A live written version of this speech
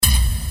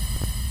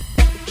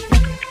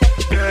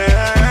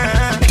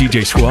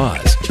DJ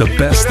Schwaz, the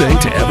best thing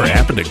to ever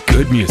happen to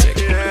good music.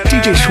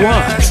 DJ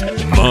Schwaz,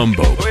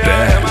 Mambo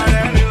Bad.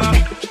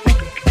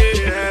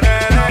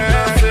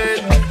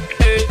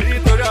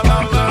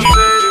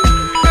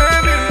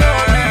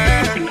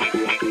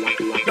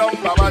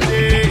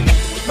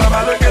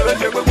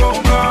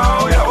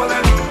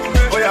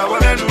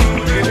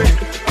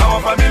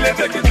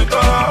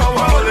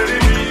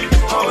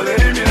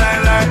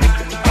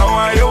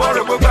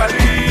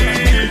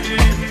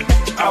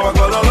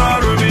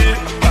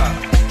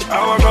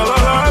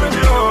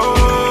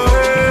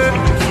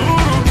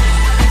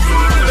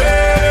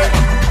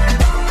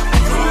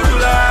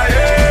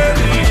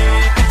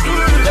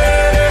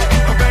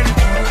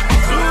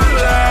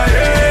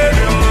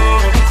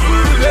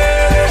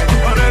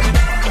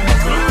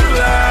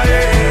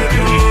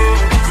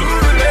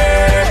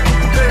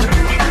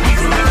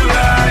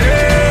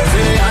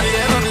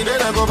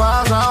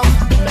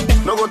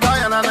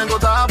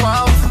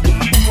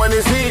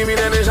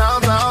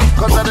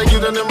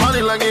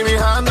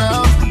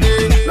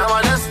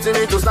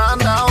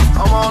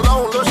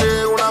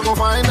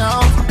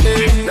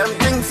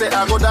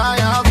 I go die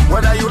out.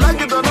 Whether you like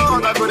it or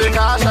not, I go to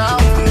cash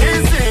out.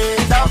 Easy,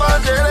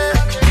 Tabajere,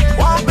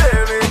 one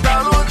baby,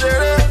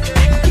 Talujere,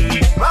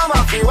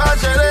 Mama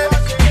Fiwajere,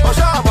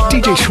 Oshama.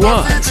 DJ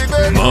Schwaz,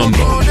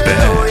 Mambo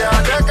Bad.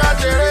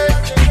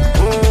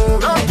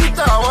 Don't get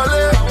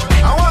away.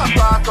 I want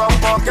back up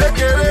for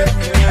Kekere.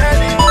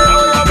 Anyway,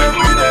 I make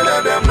me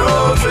let them know.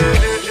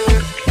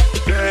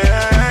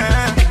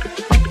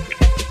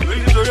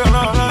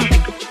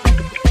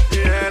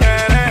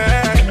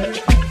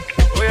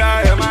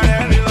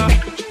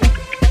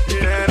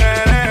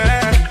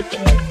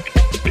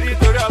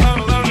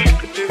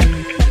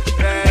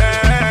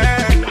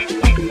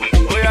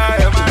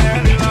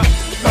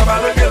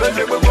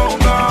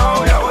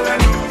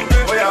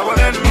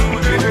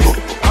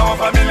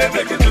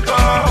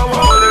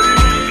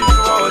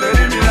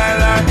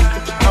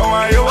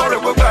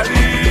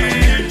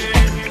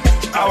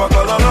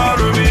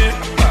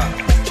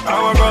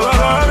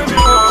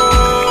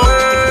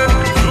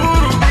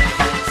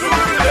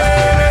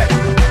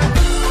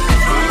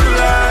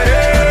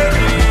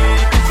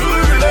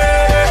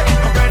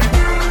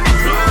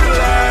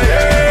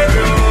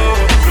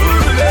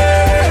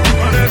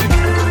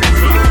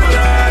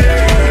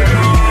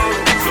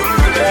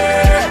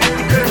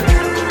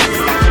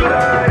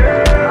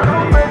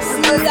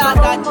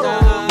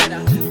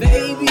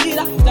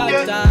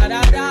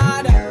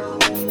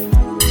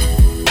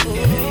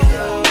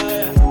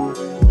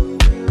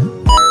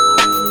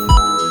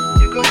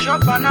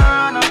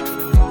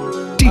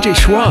 DJ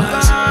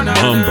Schwaz,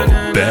 Mambo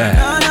Bad.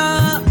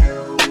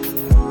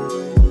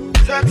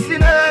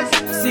 Sexiness.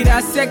 See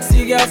that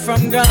sexy girl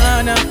from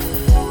Ghana.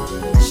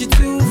 She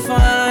too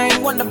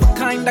fine, one of a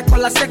kind, I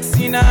call her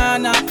sexy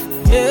nana.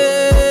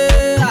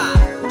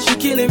 Yeah, she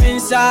kill him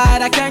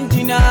inside, I can't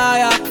deny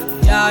her.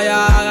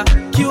 Yeah.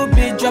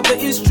 Cupid drop the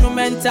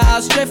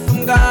instrumental straight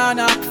from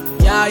Ghana.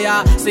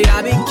 Yeah. Say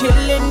I been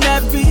killing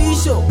every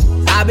show,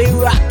 I been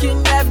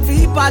rocking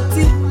every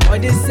party. All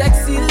the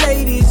sexy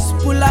ladies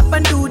pull up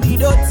and do the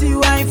dirty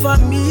wine for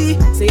me.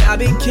 Say I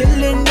been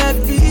killing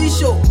every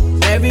show.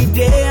 Every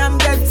day I'm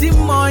getting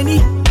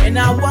money, and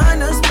I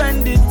wanna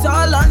spend it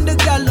all on the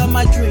girl of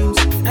my dreams,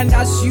 and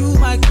that's you,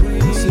 my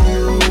queen.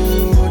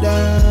 Slow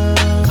down.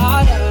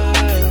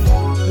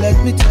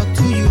 Let me talk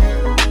to you.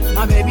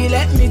 My baby,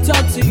 let me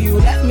talk to you.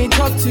 Let me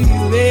talk to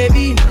you,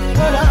 baby.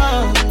 Slow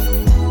down.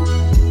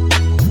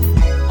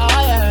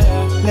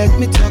 Let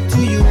me talk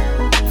to you.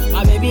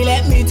 My baby,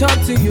 let me talk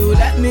to you.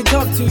 Let me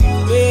talk to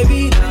you,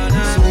 baby.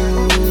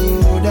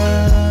 Slow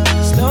down.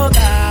 Slow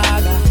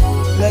down.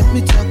 Let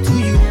me talk to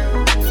you.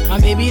 My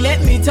baby,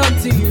 let me talk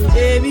to you,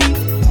 baby.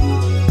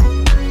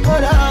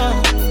 Hold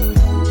on.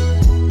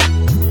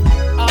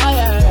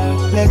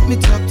 Let me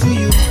talk to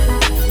you.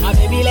 My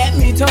baby, let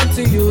me talk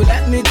to you.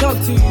 Let me talk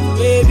to you,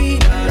 baby.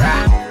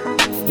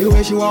 The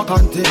way she walk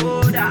on thing,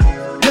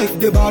 make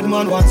the bad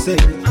man want say.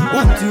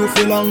 Want you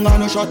feel long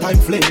and a short time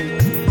flame.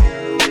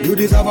 You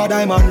deserve a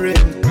diamond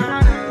ring.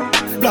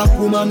 Black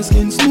woman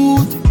skin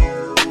smooth.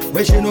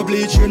 Where she no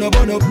bleach, she no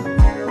burn up.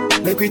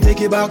 Make we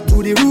take it back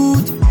to the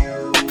root.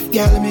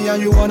 Girl, me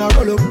and you wanna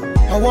roll up.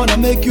 I wanna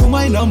make you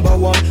my number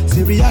one.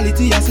 See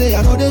reality, I say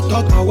I know they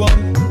talk I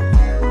want.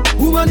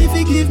 Woman, if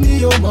you give me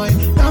your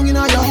mind, down in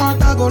your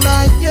heart I go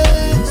like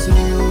yeah.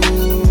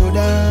 Slow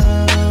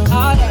down.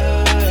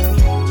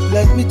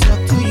 Let me talk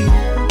to you.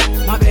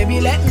 My baby,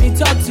 let me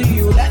talk to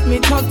you. Let me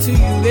talk to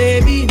you,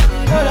 baby.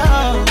 Hold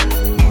on.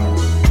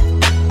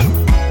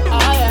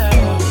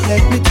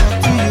 Let me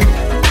talk to you.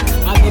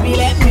 My baby,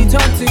 let me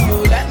talk to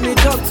you. Let me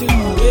talk to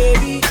you,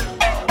 baby.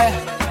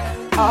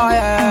 Oh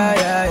yeah.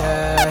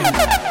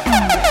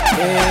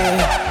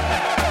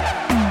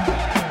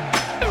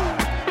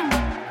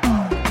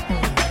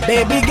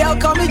 Baby girl,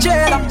 call me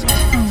jailer,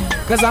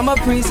 'cause I'm a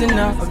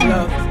prisoner of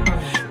love.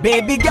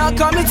 Baby girl,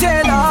 call me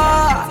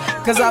Taylor,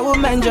 'cause I will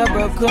mend your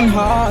broken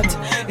heart.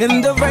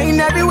 In the rain,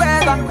 every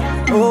weather.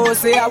 Oh,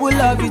 say I will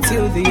love you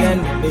till the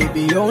end,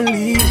 baby,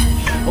 only.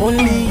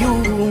 only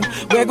you.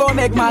 We gon'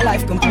 make my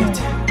life complete.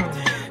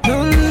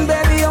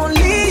 Baby,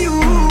 only you,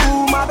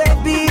 my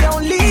baby,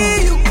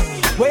 only you.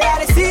 Where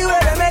I see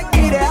where they make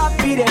me the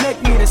happy, they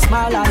make me the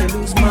smile, I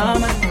lose my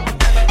mind.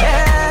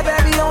 Yeah,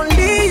 baby,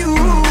 only you,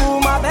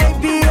 my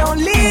baby,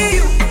 only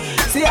you.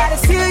 See I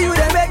see you,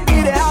 they make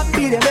me the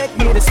happy, they make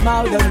me the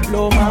smile, they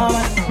blow my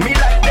mind. Me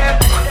like them,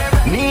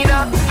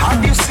 Nina,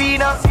 have you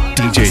seen her?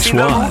 DJ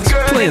Schwaz,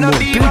 playing more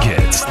big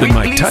hits than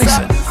Mike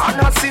Tyson.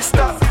 And her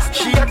sister,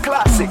 she a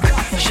classic.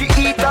 She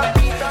eat her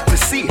to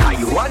see how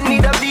you want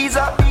need a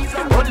visa.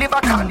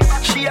 Oliver Kahn,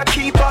 she a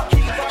keeper.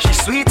 She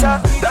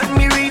sweeter than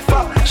me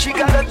reefer. She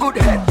got a good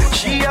head,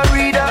 she a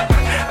reader.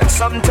 And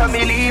sometimes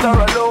me leave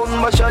her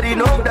alone, but she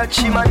know that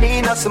she my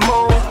Nina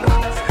Simone.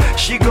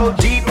 She go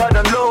deeper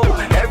than low.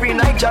 Every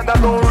night Jagga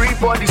gon' reap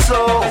for the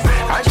soul.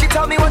 And she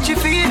tell me what she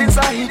feel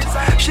inside.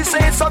 She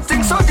say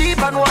something so deep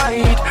and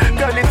wide.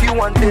 Girl, if you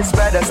want this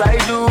bad as I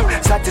do,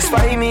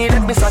 satisfy me,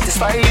 let me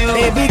satisfy you.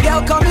 Baby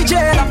girl, call me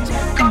jailer,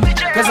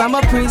 cause I'm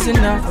a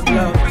prisoner of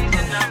love.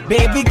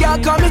 Baby girl,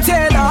 call me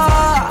Taylor,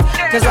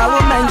 cause I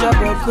will mend your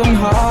broken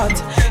heart.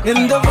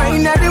 In the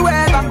rain, every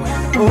weather.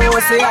 Oh,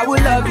 say I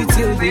will love you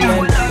till the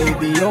end.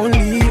 Baby,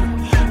 only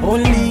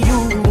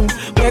you.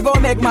 We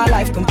gon' make my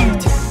life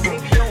complete.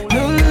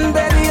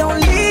 Baby,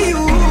 only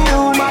you,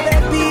 my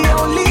baby,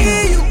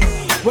 only you.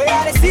 Where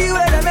I see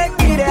where they make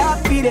me the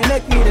happy, they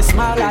make me the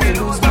smile, I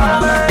lose my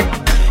mind.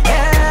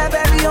 Yeah,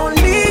 baby,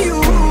 only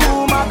you,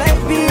 my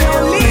baby,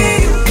 only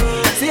you.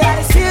 See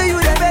I see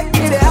you, they make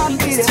me the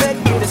happy, they make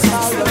me the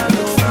smile, I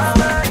lose my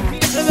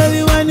mind. So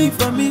baby, whining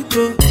for me,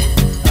 go.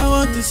 I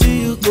want to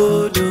see you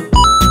go low.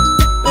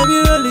 Baby,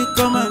 really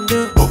come and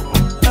do.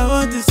 I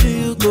want to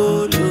see you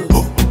go low.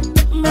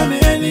 Mommy,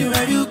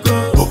 anywhere you go,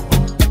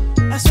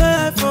 I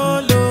swear I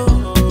follow.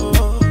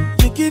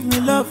 You give me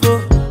love,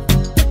 oh,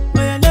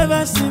 but I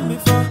never seen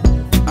before.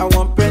 I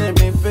want penny,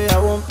 me pay, I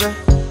won't pay.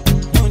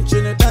 Don't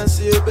you know dance,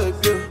 you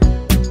baby?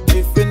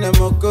 If you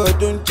never go,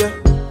 don't you?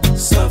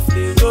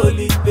 Softly roll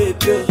it,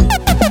 baby.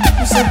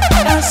 You said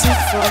dance it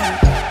for me,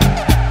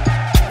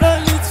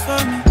 roll it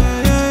for me,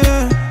 yeah,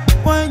 yeah.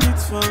 Wine it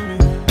for me,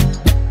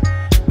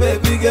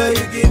 baby girl,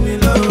 you give me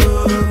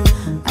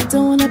love. I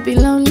don't wanna be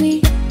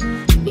lonely.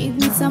 Need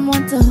me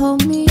someone to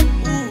hold me,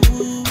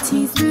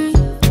 tease me,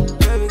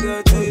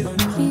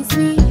 please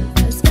me,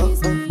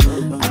 excuse me.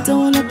 I don't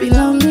wanna be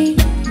lonely.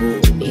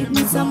 Need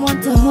me someone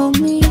to hold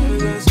me,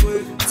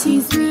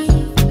 tease me,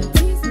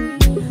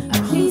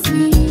 please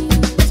me.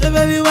 So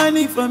baby,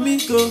 whining for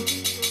me, go.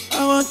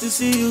 I want to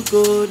see you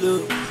go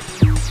low.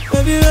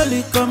 Baby,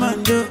 really come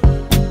and do.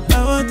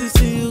 I want to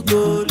see you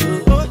go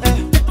low. Oh, eh.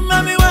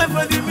 Mommy, why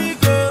for the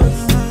amigos?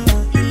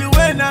 Lily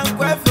Wayne and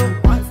Queffo.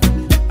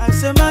 I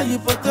say my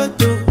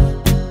potato,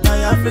 my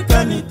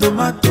African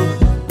tomato.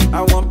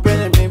 I want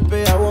penny, me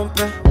pay, I won't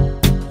pay.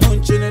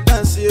 Don't you know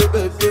dance, you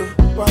baby?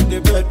 On the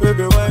bed,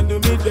 baby, why do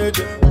me dead?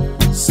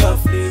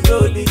 Softly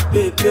roll it,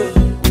 baby.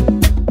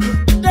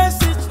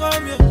 Dance it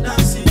from you,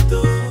 dance it to.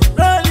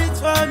 Roll it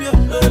from you,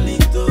 roll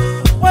it to.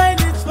 Wine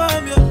it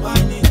from you,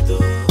 wine it to.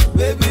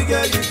 Baby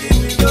girl, you give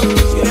me love.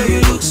 Yeah,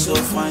 you look so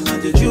fine,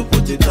 and did you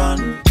put it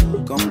on?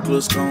 Come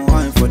close, come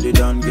wine for the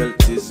down, girl,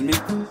 tease me,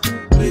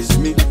 please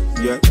me,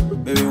 yeah.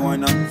 Baby, why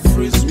not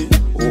freeze me?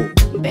 Oh,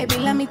 baby,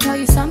 let me tell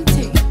you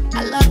something.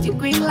 I love your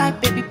green light,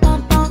 baby,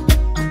 pump pump.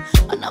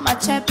 On my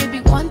chair,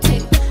 baby, want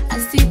it. I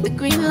see the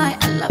green light,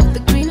 I love the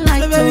green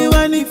light. So baby,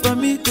 whining for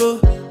me, go.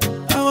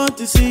 I want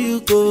to see you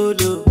go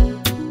low.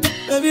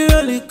 Baby,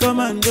 really come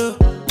and do.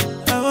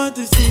 I want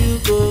to see you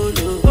go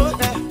low. Oh,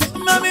 eh.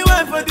 Mommy,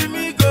 why for the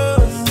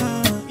amigos?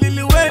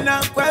 Lily Wayne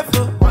and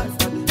Queffo.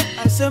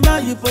 I say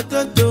my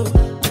potato,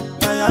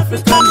 my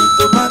African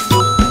tomato.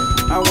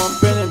 I want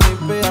penny, me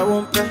pay, I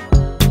won't pay.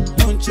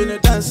 Don't you know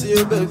dance,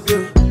 you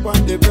baby?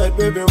 On the bed,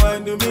 baby, why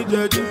do me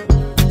judge?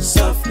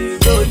 Softly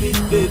roll it,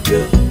 baby.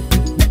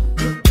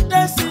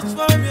 Dance it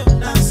from you,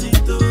 dance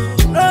it to.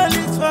 Roll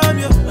it from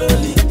you,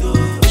 roll it to.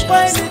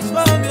 Wine it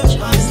from you,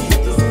 wine it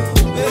to.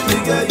 Baby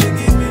girl, you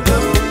give me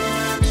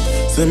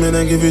love. Say me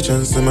then give you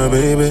chance to my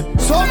baby.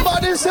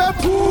 Somebody say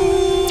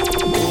pool.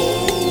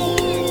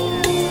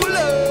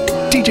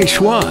 DJ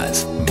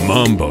Schwaz,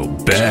 Mambo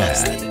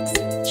Bad.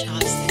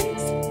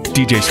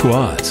 DJ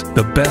Schwaz,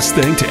 the best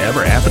thing to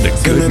ever happen to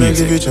good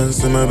music. Give you chance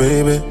to my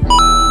baby.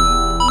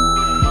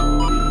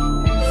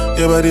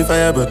 Your body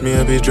fire, but me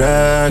a be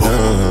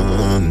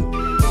dragon.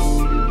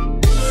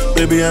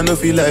 Baby, I know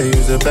feel like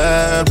you're a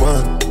bad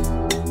one.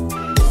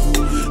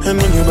 And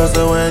when you bust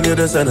a wine, you're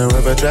the center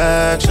of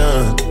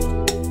attraction.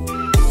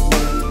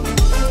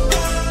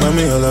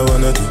 Mommy, all I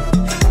wanna do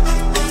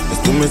is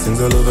do me things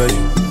all over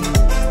you.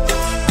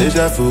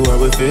 Deja vu,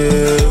 how it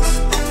feels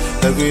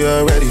like we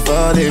already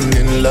falling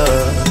in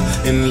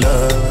love, in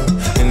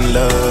love, in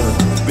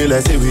love. Be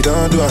like say we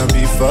don't do it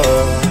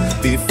before.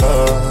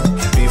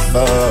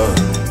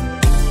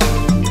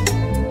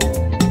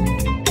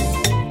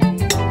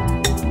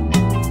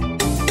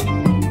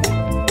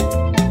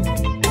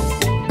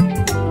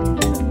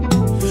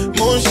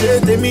 Mon chéri,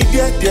 t'es mi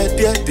dia.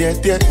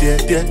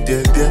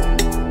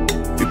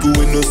 People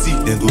will no see,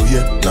 then go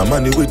here. Now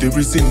money with the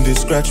reason they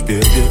scratch,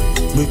 baby.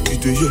 Make you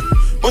do here.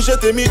 Mon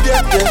shit me there.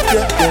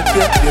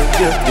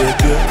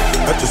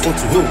 I just want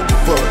to hold the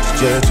watch,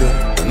 yeah.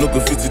 I no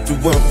go fit it to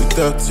one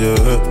without you.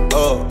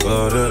 Oh,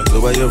 God, so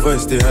why your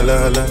voice stay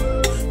holla?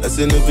 I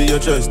say no be your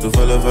choice to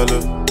follow.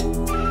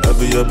 I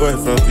be your boy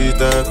from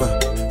Peter.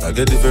 I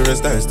get different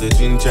styles to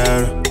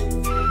Chinchara.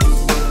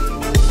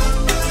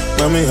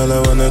 Mommy, all I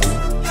wanna do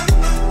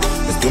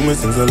is do my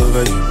things all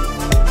over you.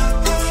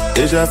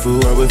 Deja vu,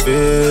 how it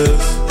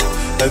feels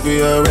like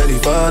we already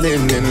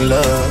falling in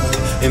love.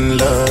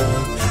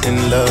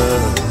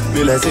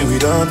 Feel like say we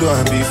don't do it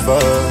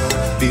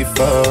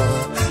before.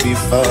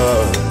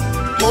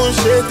 Mon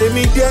shit, tell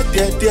me there.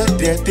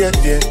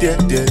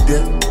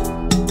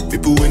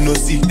 People will no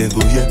see, then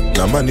go here.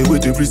 Now money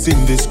with the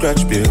reason they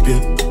scratch, baby.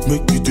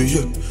 Make you do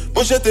here.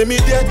 Mon shit, tell me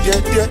there.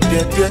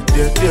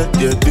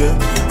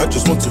 I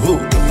just want to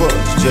hold the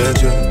watch,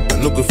 yeah. I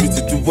no go fit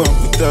it to one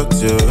without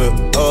you.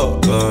 Oh,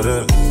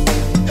 God,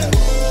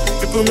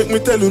 people make me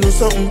tell you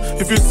something.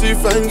 If you see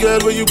fine girl,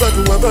 where you got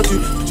to about you?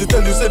 Did you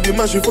tell you, say the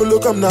man she follow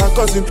come now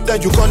cousin?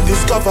 Then you can't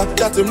discover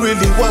that him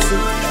really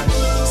wasn't.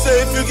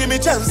 Say if you give me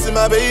chance,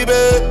 my baby,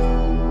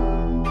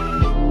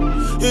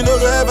 you know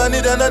go ever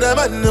need another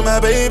man, my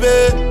baby.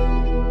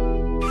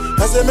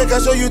 I say make I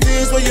show you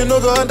things where you know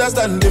go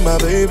understand, my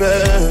baby.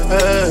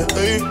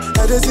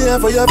 I just see her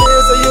for your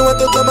face, so you want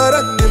to come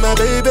around, my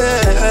baby.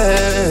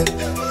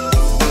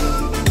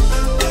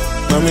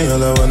 Mommy,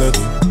 all I wanna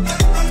do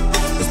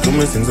is do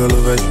my things all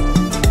over you.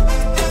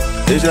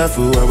 Deja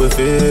vu, how it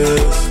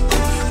feels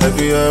like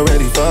we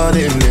already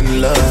falling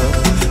in love.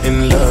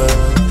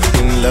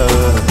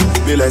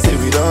 Feel like say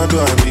we don't do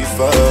it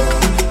before.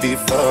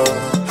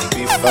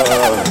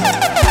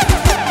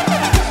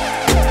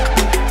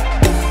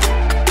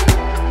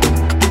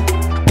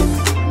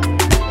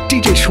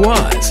 DJ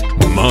Schwaz,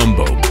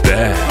 Mambo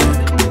Bad.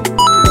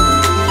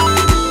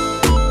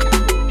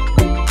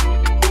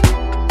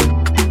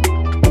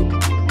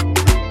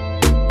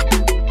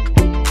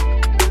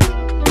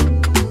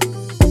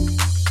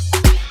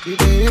 You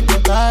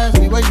hypnotize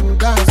me when you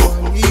dance for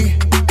me.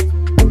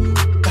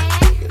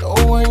 You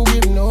don't want to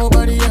give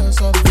nobody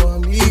else up for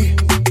me.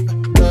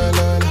 No.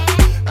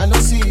 I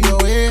don't see your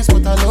waist,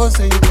 but I know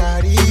say you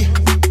carry.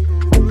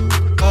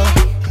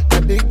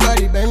 That big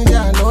body Benji,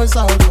 I know it's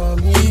all for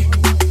me.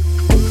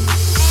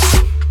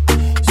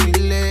 Sweet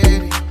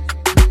lady,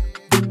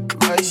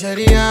 my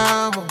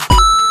Shariamo.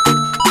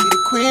 She the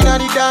queen of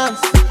the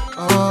dance.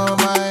 Oh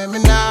my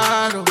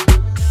Minado.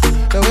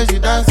 The way she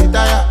dance it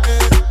tire.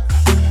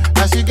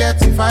 Now she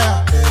gets the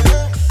fire.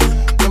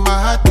 In my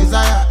heart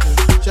desire.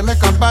 She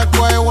make a bad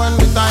boy one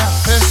retire.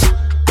 Hey.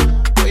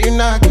 When you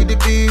knock the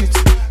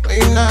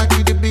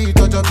beat,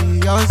 touch your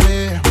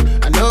Beyonce.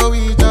 I know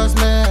we just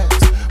met,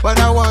 but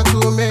I want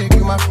to make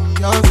you my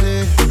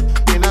fiance.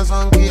 In a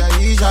song for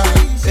Aisha,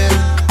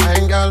 yeah. I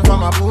ain't girl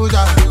from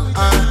Abuja,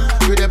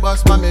 you the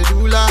boss, my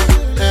medulla,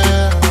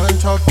 yeah. One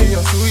chop to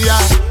your suya.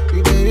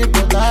 You the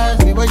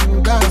hypnotize me, but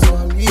you dance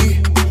for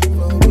me.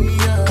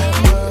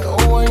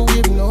 Don't want to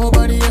give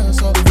nobody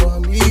else up for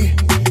me.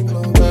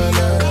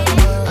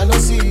 I don't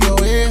see your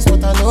waist,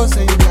 but I know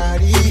say you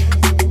carry.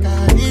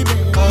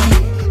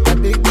 That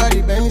big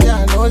body Benji,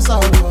 I know it's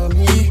all for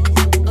me.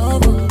 Oh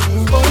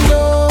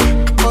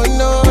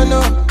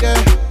no, yeah.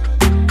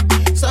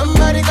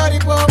 Somebody got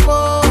it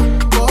popo,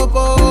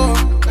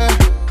 yeah.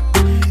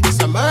 It's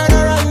a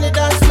murder on the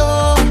dance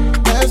floor,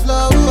 yeah.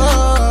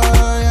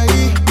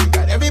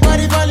 Got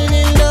everybody falling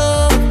in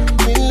love.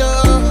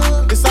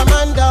 It's a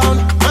man down,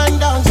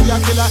 she a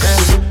killer,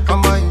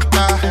 Mama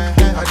Ita,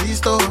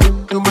 Adisto.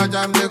 To my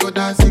jam, they go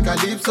dancing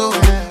calypso.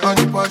 On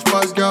the posh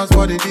girls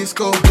for the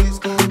disco.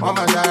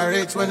 Mama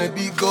directs when the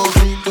beat go.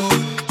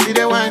 See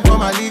the wine for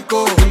my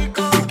lico.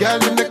 The girl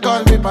them they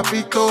call me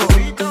Papito.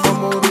 From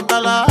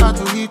Morutala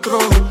to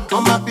Heathrow.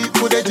 All my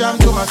people they jam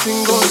to my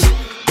singles.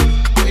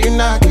 When you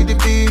knock the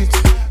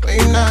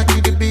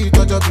beat,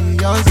 touch your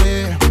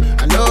Beyonce.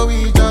 I know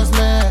we just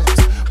met,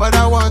 but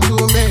I want to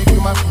make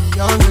you my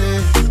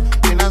fiance.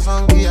 In a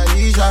song for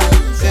Aisha,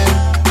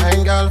 yeah. I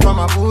ain't girl from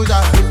Abuja,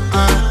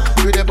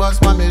 you the boss,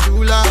 my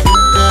medulla,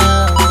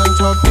 yeah. One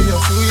chop to your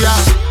suya.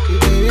 You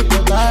the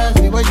hypnotize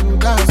me when you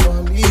dance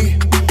for me.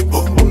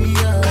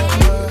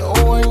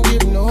 Don't want to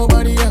give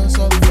nobody else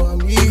up for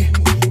me.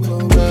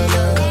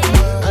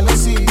 I don't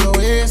see your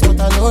waist, but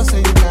I know say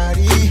you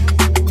carry.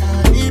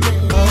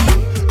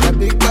 That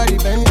big body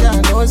Benji, I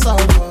know it's all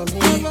for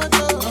me.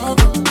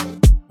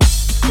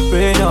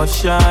 Rain or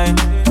shine,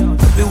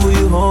 baby, will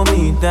you hold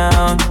me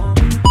down?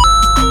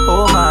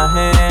 Hold my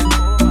hand,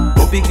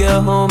 baby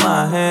girl, hold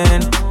my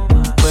hand.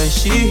 When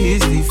she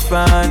hits the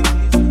fan,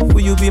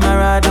 will you be my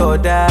ride or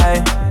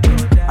die?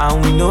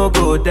 And we no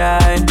go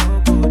die,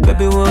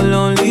 baby, we'll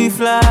only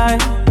fly.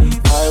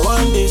 I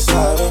want this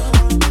harder,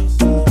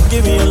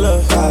 give me your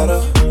love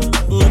harder.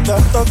 Make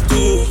I talk to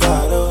you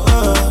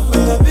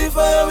harder. Be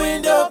for your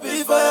window,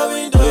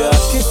 you're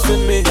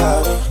kissing me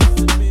harder,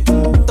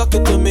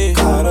 talking to me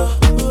harder.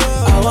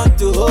 I want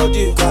to hold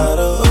you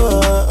harder.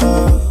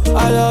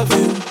 I love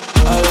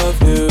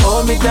you,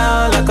 hold me down.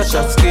 a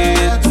shot skate.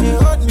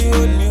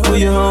 Will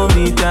you hold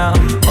me down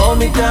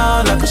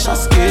like a shot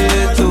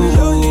skate?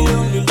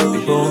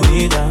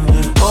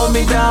 Hold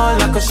me down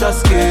like a shot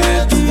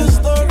skate.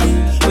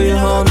 Will you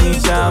hold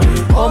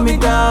me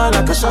down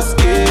like a shot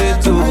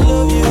skate?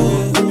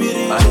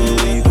 I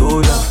hear you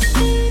go down,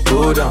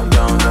 go down,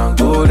 down, down,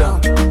 go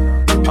down.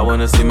 I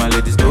wanna see my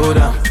ladies go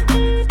down,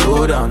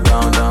 go down,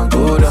 down, down,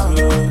 go down.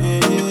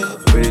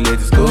 Pretty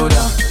ladies go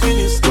down,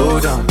 go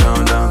down,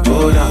 down, down,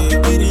 go down.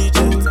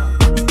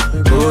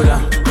 Go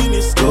down,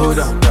 go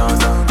down, down,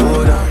 down,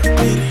 go down.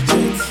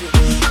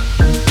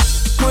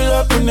 Pull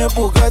up in the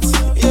Bugatti,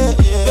 yeah.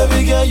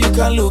 Baby girl, you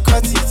can look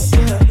at it,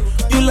 yeah.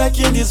 You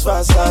liking this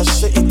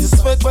Versace? It is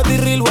fake, but the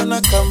real one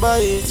I can buy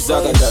it.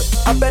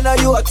 I bet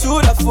you are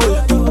too the fool.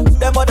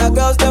 Them other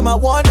girls, them are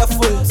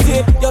wonderful.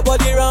 See your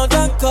body round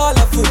and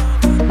colorful.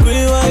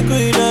 Green, white,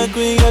 green, and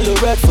green, yellow,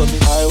 red for me.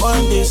 I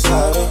want this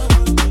harder.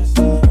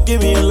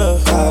 Give me your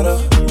love harder.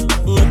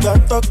 Make I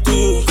talk to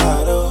you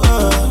harder.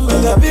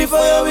 Make I be for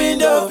your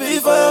window, be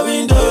for your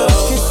window. You're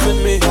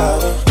kissing me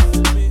harder.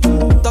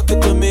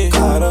 Talking to me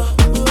harder.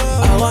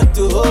 I want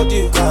to hold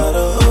you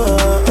harder.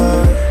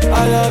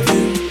 I love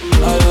you.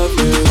 I love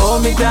you.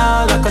 Hold me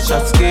down like a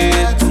shot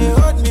skate.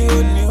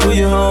 Will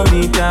you hold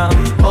me down?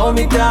 Hold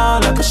me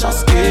down like a shot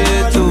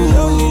skate.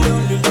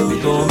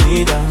 Hold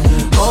me down.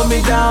 Hold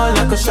me down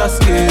like a shot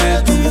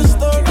skate.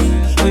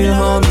 Will you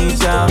hold me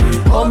down?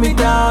 Hold me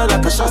down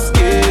like a shot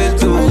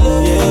skate.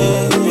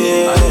 Yeah.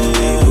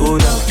 Go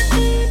down,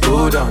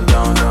 go down,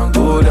 down, down,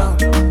 go down.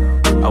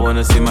 I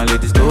wanna see my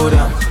ladies go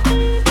down,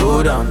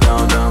 go down,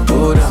 down, down,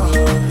 go down.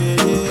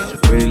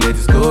 Pretty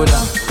ladies go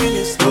down,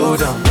 go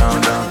down,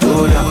 down, down,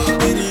 go down.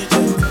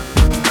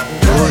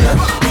 Go down,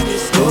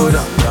 go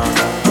down, down,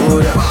 down,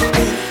 go down.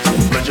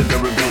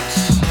 Legendary beats.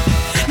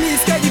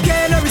 Miss KDK,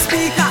 no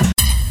speaker.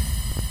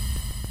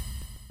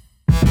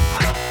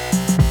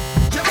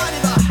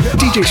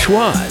 DJ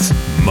Schwaz,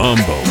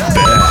 Mambo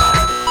Bad.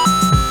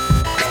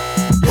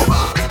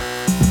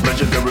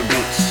 Legendary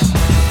beats.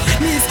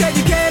 Miss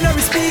KDK, no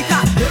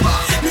speaker.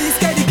 Miss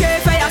KDK,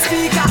 fire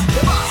speaker.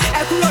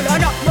 Ekuro no,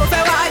 no fe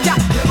waja.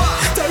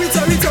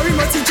 Tori,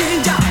 mo ti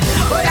ginger.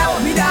 Oya o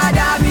mi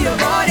dada, mi o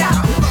boda.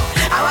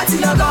 I want to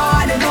your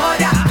God and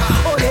mother.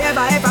 Oh, they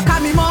ever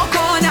come me more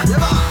corner.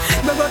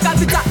 Go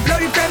capital,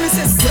 glory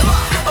premises.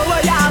 Oh,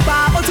 yeah,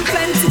 ba, oh, too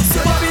plenty. So,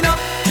 open up,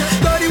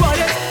 glory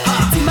water.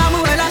 Timamu,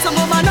 and some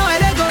woman, no,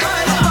 and go.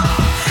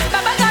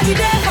 Baba, got you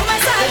there for my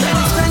side.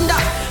 Mini spender,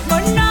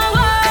 but now,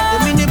 the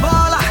mini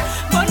baller,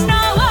 but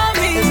now,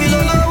 me. The mini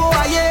low,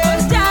 yeah.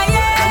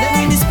 And the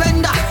mini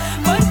spender,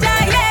 but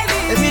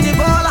the mini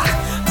baller,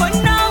 but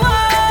now,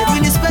 the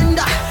mini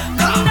spender,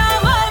 but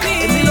now, me.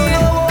 The mini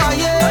low,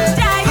 yeah.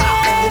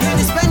 The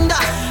mini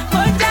spender,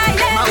 but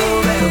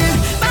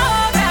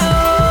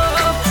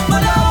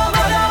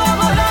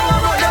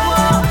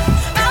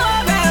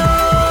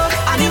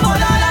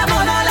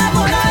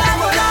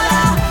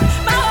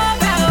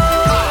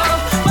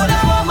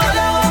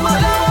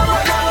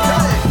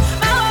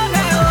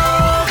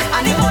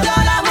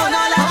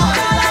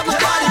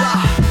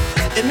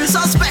if you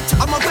suspect,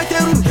 I'm a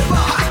veteran.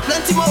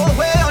 Plenty more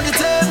way on the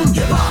table.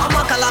 I'm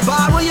a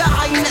Calabar, your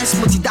highness.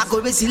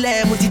 Mutidago Besile.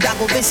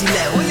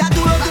 Oh, yeah,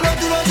 duro.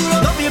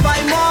 Don't be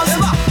by Mos.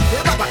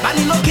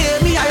 Bani look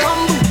at me, I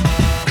humble.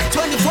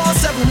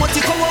 24/7,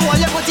 moti come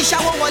wale, moti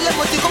shower wale,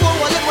 moti come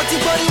wale, moti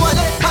body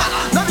wale.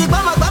 No be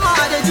bama,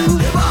 I dey do.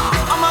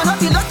 I'm a not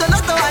be lotto,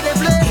 I dey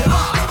play.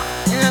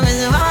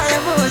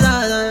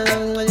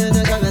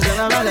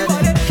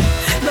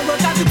 No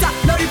capital,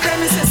 no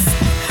premises.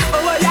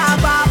 Oh yeah,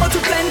 ba, oh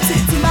too plenty.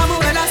 Timamu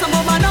and some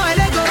woman, no,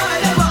 and go.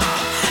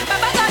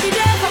 Baba got the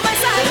day for my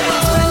side. The mini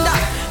spender,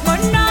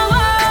 but now,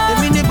 the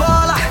mini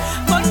baller,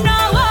 but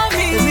now,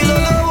 me. The mini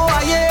low,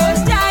 yeah.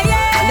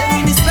 And the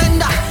mini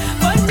spender,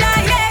 but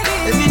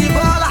the mini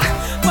baller,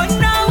 but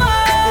now,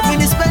 the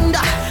mini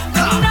spender,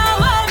 but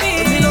now, me.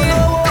 The mini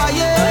low,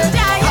 yeah.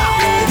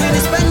 The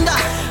mini spender,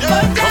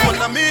 but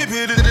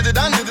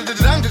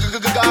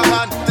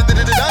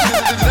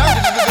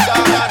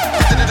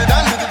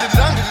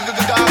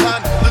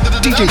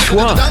DJ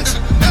Schwaz,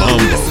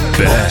 Mambo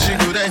Bad. She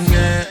go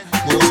denge,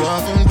 moza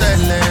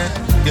funtelle.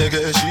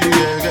 Gege she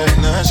gege,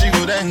 na she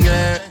go denge,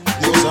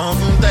 moza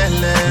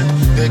funtelle.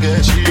 Gege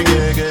she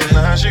gege,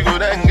 na she go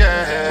denge,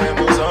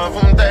 moza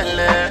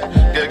funtelle.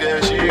 Gege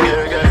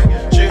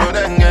she go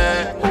denge,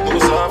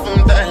 moza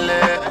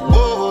funtelle.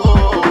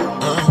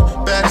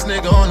 Whoa, baddest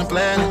nigga on the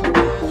planet.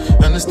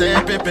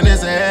 Understand pimpin'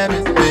 is a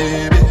habit,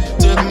 baby.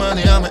 To the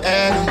money I'm an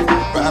addict.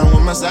 Riding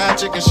with my side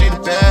chicken, she the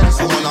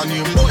baddest. All I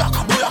need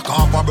booyaka,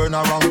 booyaka, for burn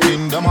around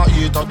king. Them a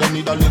hater, them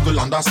need a little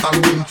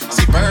understanding.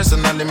 See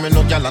personally, me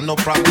no gyal and no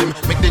problem.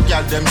 Make the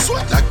gyal them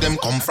sweat like them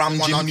come from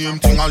gym. One name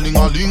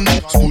ting-a-ling-a-ling,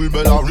 school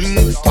bell a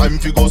ring. Time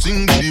fi go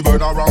sing, the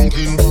bird around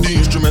king. The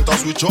instrument a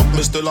switch up,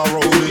 me still a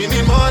rolling. We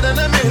need more than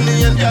a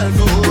million gyal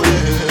for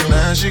it.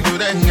 Now she go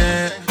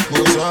denge,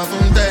 moza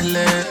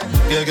funtelle.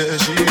 Gege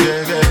she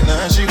gege,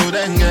 now she go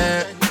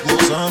denge,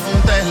 moza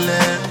funtelle.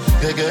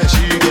 Gẹ́gẹ́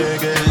she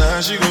gẹ́gẹ́. Now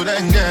she go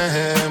dengue,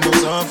 mo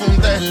sọ fún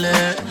tẹ́lẹ̀.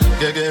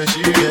 Gẹ́gẹ́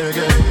she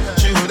gẹ́gẹ́.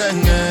 She go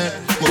dengue,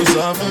 mo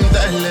sọ fún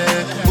tẹ́lẹ̀.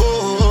 Oh,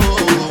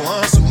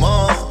 once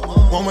more,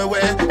 one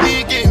way,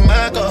 igi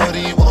máa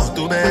kọ́rí wọ́n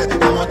tó bẹ́ẹ̀.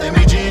 Àwọn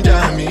tèmi jíjà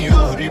mi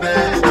ò rí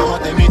bẹ́ẹ̀. Àwọn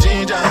tèmi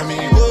jíjà mi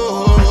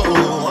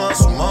oh,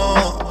 once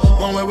more,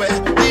 one way,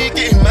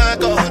 igi máa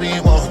kọ́rí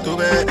wọ́n tó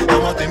bẹ́ẹ̀.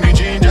 Àwọn tèmi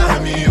jíjà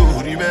mi ò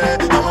rí bẹ́ẹ̀.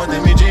 Àwọn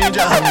tèmi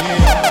jíjà mi.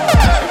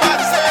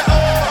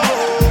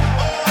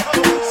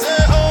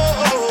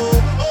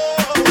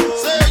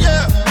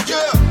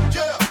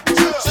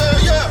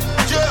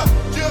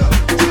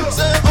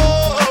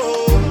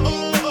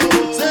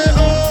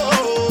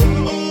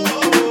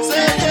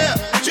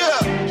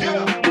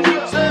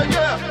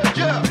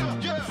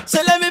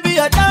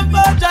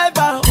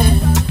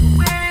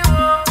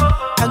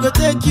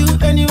 Take you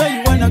anywhere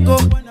you wanna go.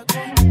 Baby.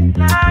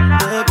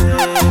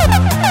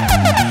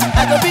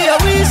 I could be a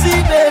Weezy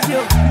baby,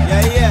 yo.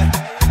 Yeah, yeah.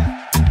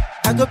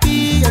 I could be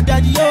your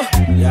daddy, yo.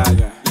 Yeah,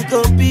 yeah. You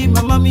could be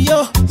my mommy,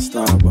 yo.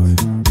 Starboy.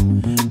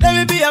 Let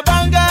me be a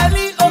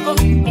Bengali, oh, oh.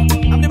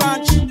 I'm the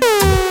bunch.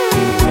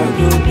 I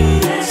could be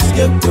a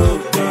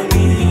scapegoat,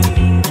 Donnie.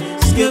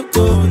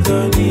 Scapegoat,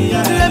 Donnie.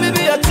 Let me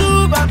be a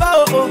true baba,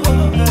 oh, oh,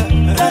 oh.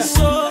 That's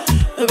so.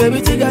 Baby,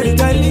 take out the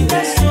Gali,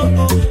 that's so.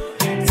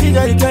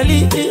 Gali,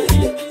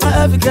 my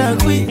African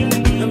queen.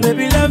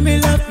 Baby, love me,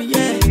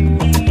 yeah.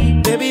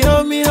 Baby,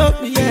 hold me,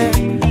 yeah.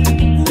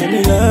 Let me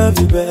love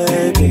you,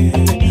 baby.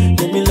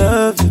 Let me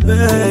love you,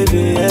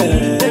 baby,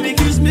 yeah. Baby,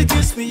 kiss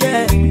me,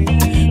 yeah.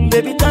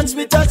 Baby, touch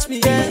me,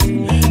 yeah.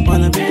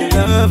 Wanna be your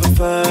lover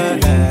for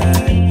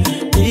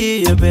life.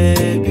 Be your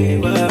baby,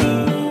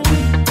 wow.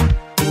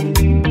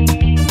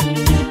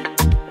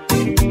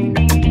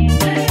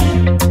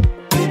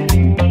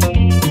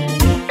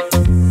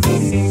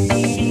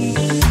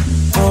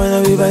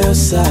 By your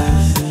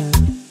side,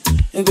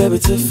 and baby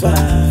too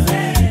fine,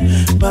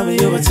 mommy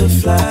you were too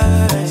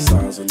fly,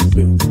 stars on the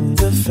beat,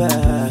 too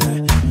fly.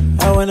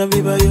 I wanna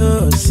be by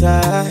your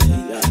side,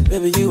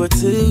 baby you were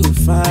too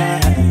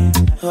fine,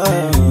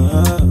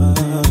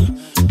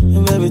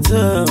 and baby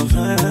too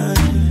fine.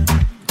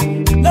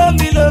 Love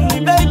me,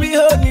 baby,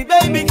 hold me,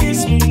 baby,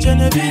 kiss me,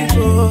 Genevieve,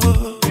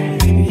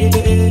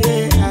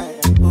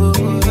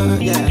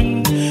 yeah.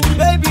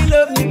 Baby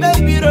love me,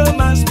 baby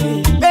romance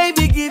me,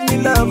 baby give me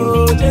love,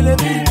 oh,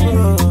 Genevieve,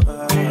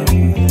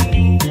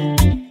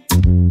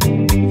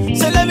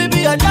 So let me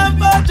be a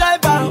Lambo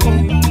driver,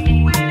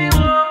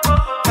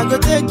 I go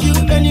take you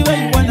anywhere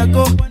you wanna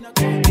go,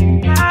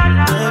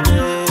 yeah,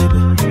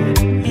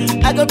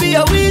 baby. I go be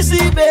a Weezy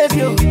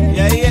baby, oh.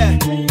 Yeah, yeah.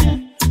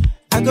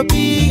 I go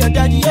be your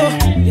daddy, yo.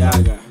 Yeah,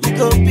 yeah. You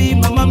go be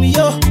my mommy,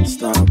 yo.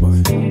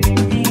 Starboy.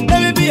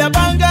 Let me be a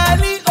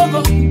Bengali, oh,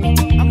 oh.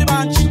 I'm the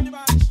bunch.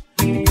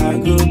 I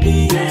go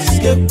be your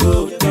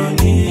scapegoat,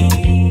 Donnie.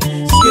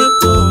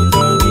 Scapegoat,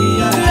 Donnie.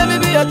 Let me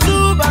be your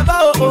true baba,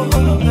 oh, oh,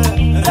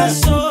 oh. That's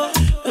so.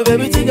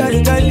 Baby,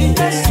 Tigari Gali,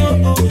 that's so.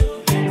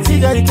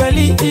 Tigari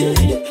Gali,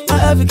 my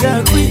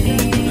African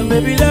queen.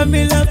 Baby, love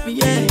me,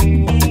 yeah.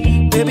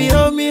 Baby,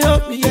 hold me,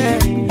 yeah.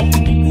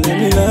 Let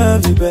me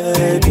love you,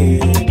 baby.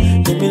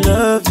 Let me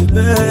love you,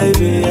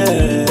 baby,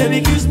 yeah.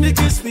 Baby, kiss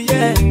me,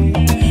 yeah.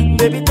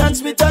 Baby,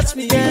 touch me,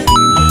 yeah.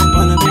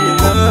 Wanna be your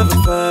lover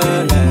for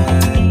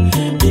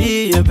life.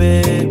 Be your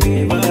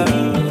baby,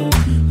 wow.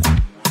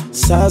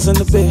 Size on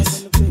the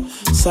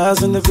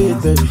beat,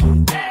 baby.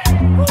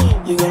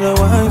 You're gonna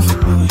whine for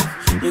me.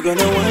 You're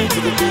gonna whine to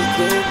the beat,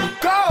 baby.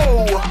 Go!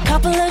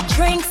 Couple of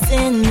drinks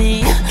in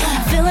me,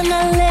 feeling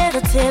a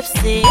little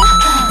tipsy,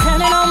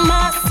 turning on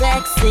my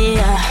sexy.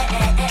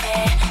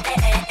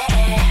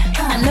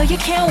 I know you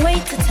can't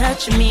wait to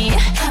touch me,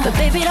 but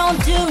baby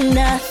don't do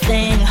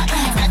nothing.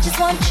 I just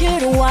want you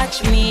to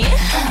watch me.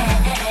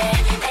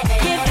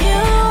 Give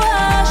you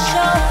a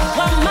show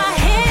while my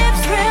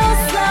hips real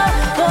slow.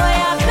 Boy,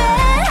 I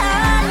bet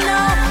I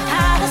know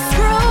how to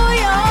screw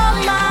your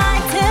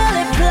mind till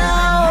it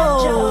blows.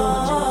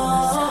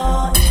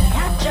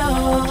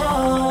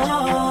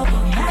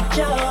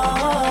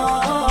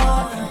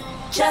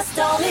 Just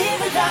don't leave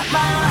without my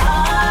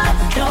heart.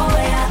 No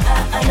way,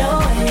 no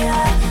way,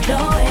 no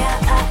way,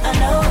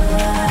 no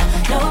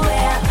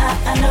way,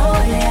 no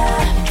way.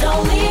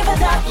 Don't leave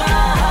without my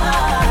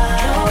heart.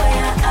 No way,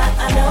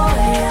 no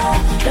way,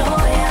 no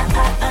way,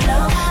 no.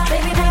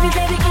 Baby,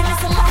 give me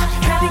some more.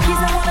 Grab your keys,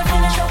 I wanna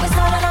finish what we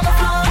started on the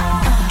floor.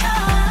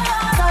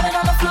 Started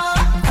on the floor.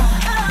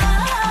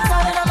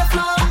 Started on the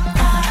floor.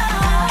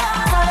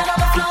 Started on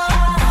the floor.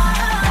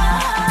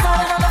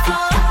 Started on the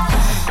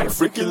floor.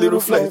 Freaky little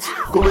flex,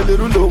 go a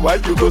little low while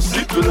you go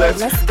sit to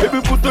less.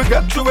 Baby, put the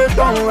get to it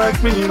down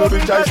like me, no be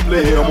child's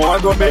play. I'm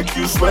gonna make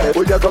you sweat.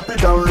 Oh, yeah, drop it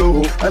down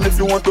low. And if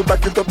you want to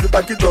back it up, you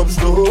back it up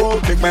slow.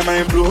 Make my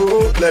mind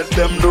blow, let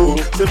them know.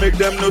 So make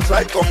them know,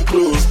 try come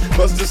close.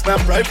 Cause this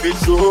not private,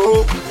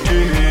 so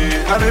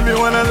yeah. And if you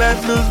wanna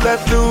let loose.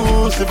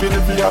 Even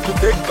if you have to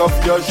take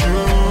off your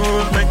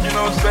shoes, make you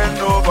not spend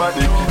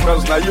nobody.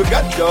 Cause now you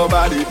got your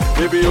body.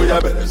 Baby, oh, yeah,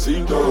 better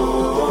sing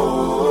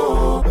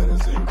go. Better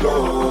sing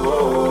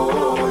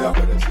go. Yeah,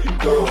 better sing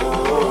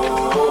go.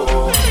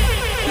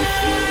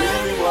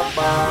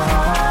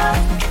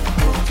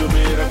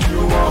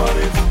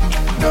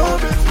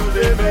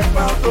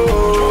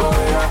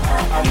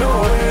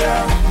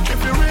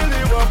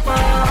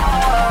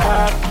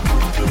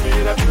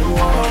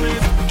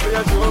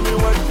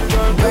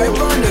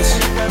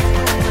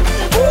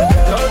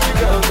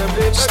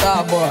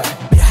 Star boy.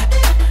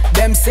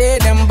 Them say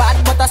them bad,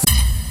 but I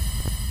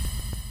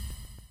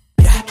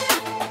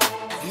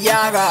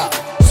Yaga.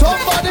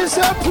 Somebody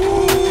say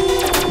poo.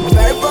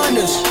 Very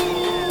bonus.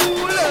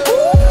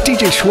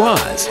 DJ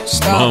Schwaz,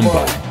 Star Mambo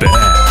boy.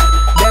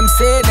 Bad. Them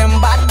say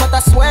them bad, but I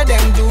swear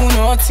them do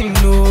nothing,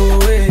 no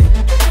way.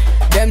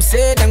 Them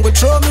say them go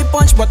throw me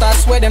punch, but I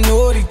swear them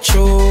no reach,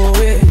 oh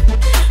way.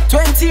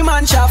 20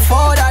 man shall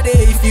fall that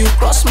day if you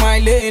cross my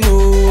lane,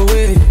 oh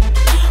way.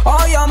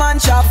 All your man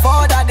shall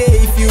fall that day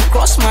if you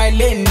cross my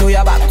lane. No,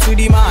 you're back to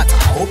the mat,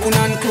 open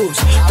and close,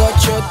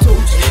 touch your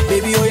toes,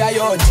 baby, oh yeah,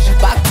 yod.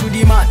 Back to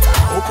the mat,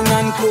 open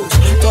and close,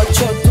 touch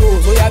your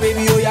toes, oh yeah,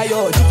 baby, oh yeah,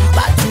 yod.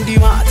 Back to the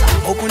mat,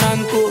 open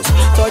and close,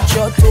 touch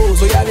your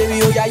toes, oh yeah, baby,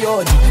 oh yeah,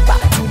 yod.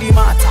 Back to the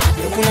mat,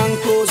 open and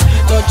close,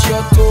 touch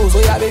your toes,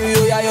 oh yeah, baby,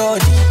 oh yeah,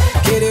 yod.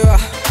 Kerewa,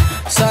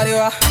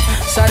 sarewa,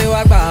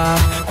 sarewa ba,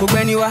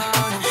 kugbeniwa,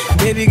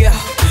 baby girl.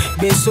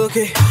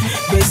 Besoke,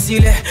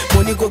 besile,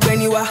 money go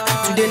beniwa.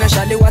 Today na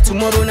Shalewa,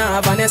 tomorrow na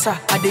Vanessa.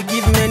 I dey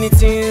give many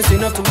things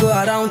enough to go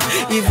around.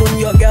 Even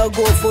your girl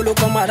go follow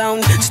come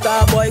around.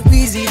 Starboy,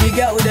 Weezy, the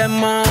girl them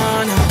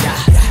man.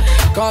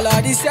 Yeah. Call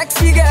her the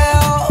sexy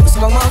girls,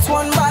 come out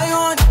one by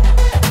one.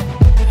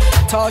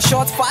 Tall,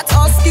 short, fat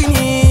or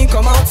skinny,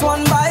 come out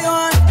one by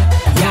one.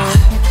 Yeah,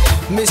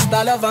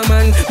 Mr.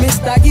 Loverman,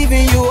 Mr.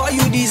 giving you all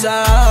you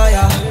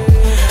desire.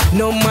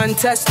 No man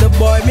test the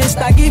boy,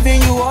 Mr.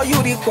 giving you all you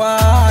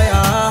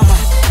require.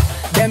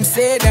 Them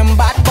say them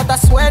bad, but I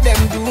swear them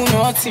do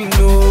nothing,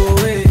 no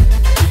way.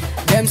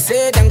 Them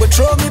say them go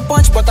throw me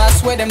punch, but I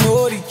swear them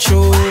no reach,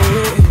 oh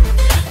way.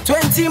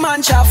 20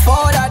 man shall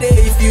fall that day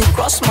if you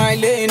cross my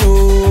lane,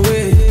 oh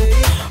way.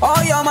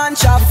 All your man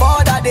shall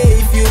fall that day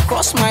if you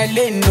cross my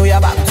lane. No,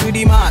 you're back to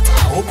the mat,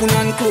 open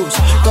and close,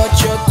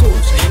 touch your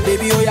toes,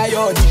 baby, oh yeah,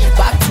 yod.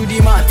 Back to the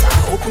mat,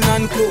 open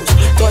and close,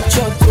 touch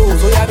your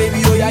toes, oh yeah,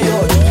 baby, oh yeah,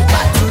 yod.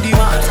 Back to the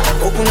mat,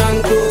 open and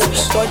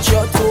close, touch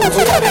your toes,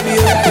 oh yeah, baby,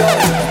 oh yeah, yod.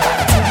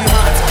 Back to the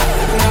mat,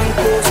 open and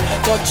close,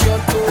 touch your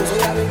toes, oh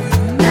yeah, baby.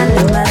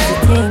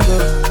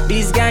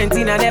 This kind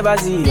thing I never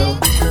see, yo.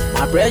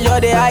 My pressure,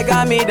 they high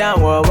got me down,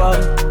 whoa,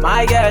 whoa.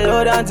 My girl,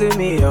 hold on to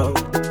me, yo.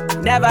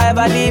 Never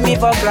ever leave me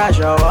for crash,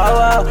 oh,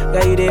 oh, oh.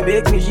 Girl, you they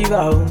make me shiver,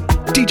 oh.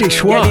 DJ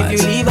Schwaz, Girl,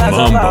 if you leave us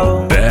Mambo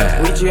over,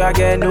 Bad. with you I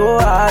get no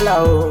holla,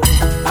 oh.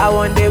 I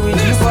want day with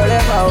you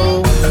forever,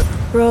 oh.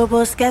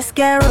 Robos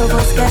casca.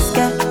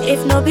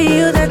 If no be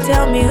you, then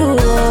tell me who.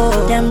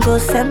 Them go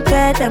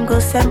sempe.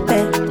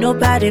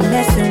 Nobody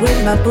messing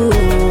with my boo.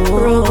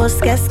 Robos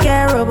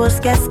casca.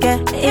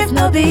 If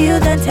no be you,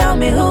 then tell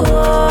me who.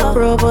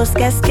 Robos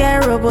casca,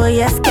 robo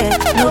yeske.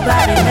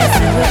 Nobody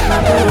messing with my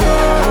boo.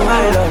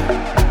 My love,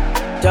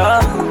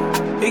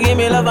 duh. You give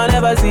me love I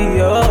never see,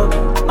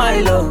 yo. My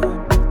love,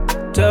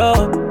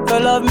 duh. Your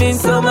love means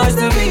so much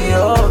to me,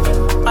 yo.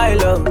 My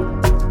love,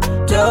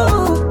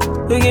 duh.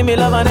 You give me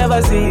love I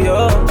never see,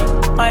 yo.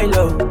 My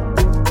love,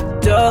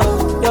 duh.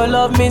 Your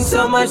love means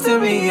so much to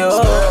me,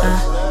 yo.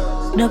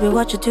 No be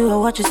what you do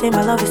or what you say,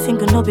 my love is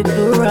single, no be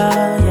plural,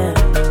 yeah.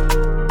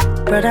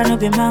 Brother, no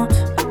be mount,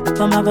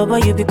 but my baba,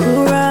 you be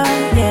cool,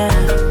 yeah.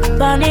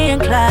 Bonnie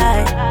and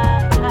Clyde,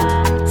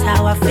 it's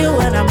how I feel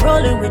when I'm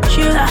rolling with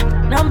you.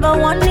 Number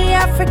one, the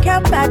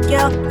African bad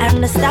girl,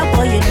 and the star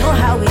boy, you know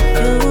how we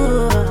do.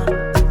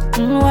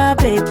 Mwah,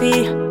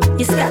 baby,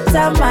 you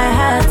scatter my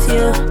heart,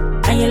 you.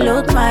 And you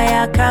load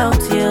my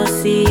account, you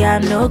see I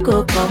no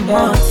go come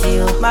out,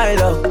 you. My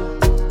love,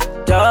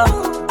 duh.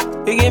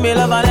 You give me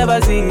love I never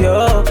see,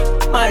 yo.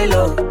 My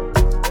love,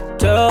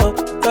 duh.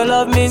 Your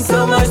love means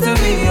so much to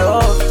me,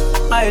 yo.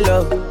 My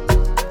love,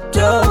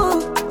 duh.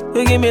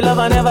 You give me love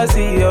I never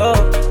see, yo.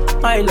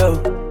 My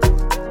love,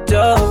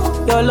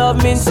 duh. Your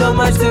love means so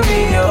much to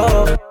me,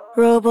 yo.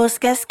 Robos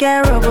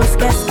casca.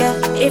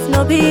 If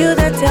no be you,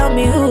 then tell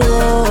me who.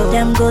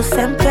 Them go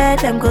sempe.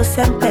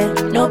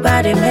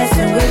 Nobody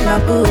messing with my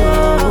boo.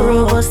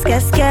 Robos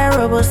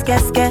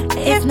casca.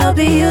 If no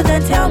be you,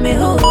 then tell me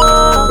who.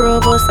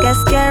 Robos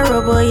casca,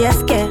 robo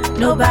yeske.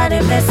 Nobody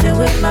messing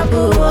with my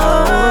boo.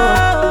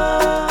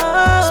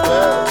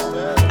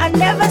 I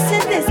never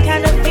seen this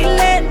kind of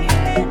feeling.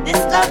 This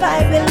love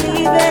I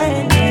believe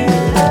in.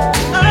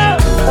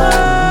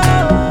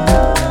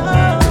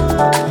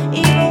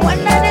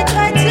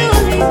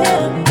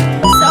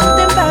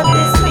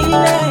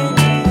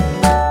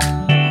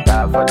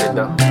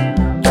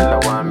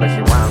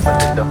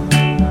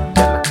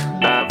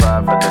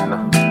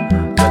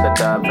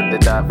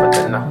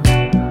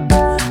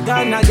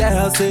 Ghana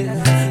girl say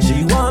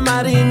she want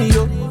marry me,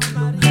 yo.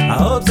 I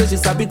hope say she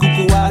sabi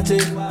kuku wache.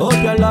 Hope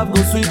your love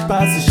go sweet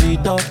past the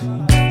shit up.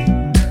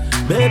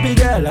 Baby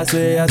girl, I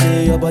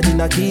say your body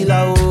na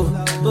killer,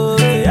 oh. Oh,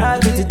 yeah, I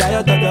beat it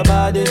diet of your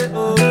body,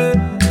 oh,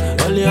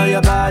 yeah. Only on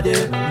your body.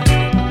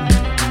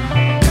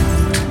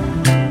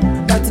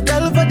 That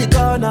girl for the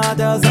corner,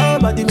 there's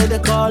somebody made a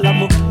call,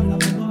 I'm up.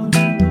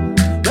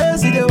 Where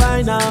see the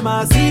wine,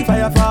 I see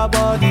fire for her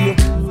body,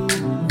 oh.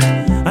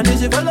 And if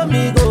she follow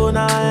me go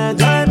now,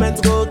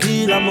 enjoyment go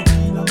kill 'em.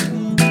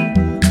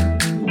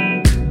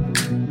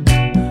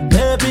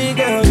 Baby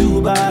girl,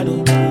 you bad,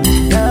 oh.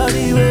 Girl,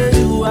 the way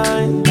you are,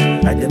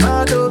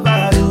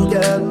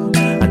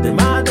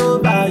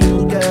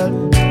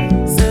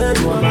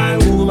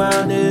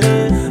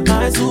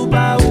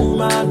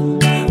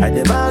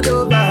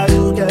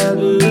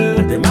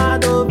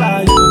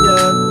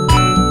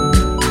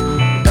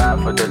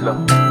 for the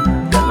love.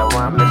 Girl, I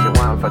want me, she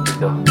want for the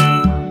dough.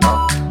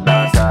 Oh,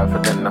 last side for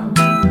the no.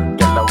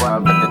 Girl, I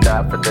want for the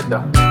die for the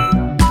dough.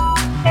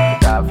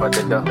 Die for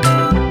the dough.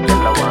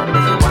 Girl, I want me,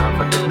 she want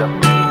for the dough.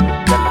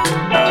 Girl,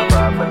 I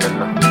die for the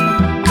no.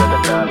 Girl, I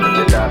die for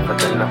the die for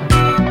the no.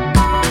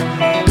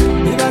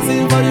 If I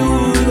sing for you,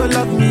 you gon'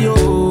 love me,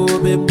 oh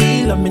baby,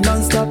 love me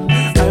non-stop.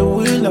 I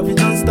will love you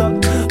non-stop.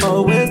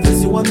 Always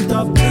place you on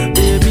top,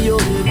 baby, oh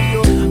baby,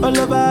 oh. All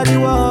over the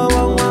world, I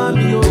want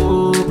me,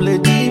 oh. Play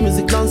the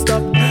music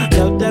non-stop.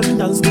 Tell them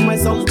dance to my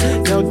song.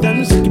 Tell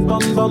them shake it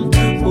bum bum,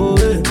 oh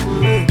yeah.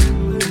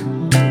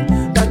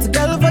 That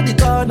girl for the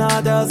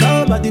corner, there's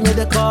somebody made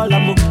a call,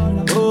 I'm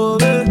oh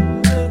yeah.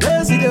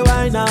 They see the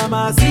wine, I'm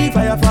a see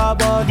fire for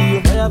body,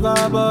 oh, fire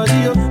for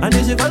body, oh. And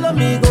if you follow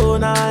me, go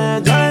now,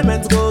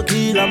 enjoyment go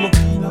kill, I'm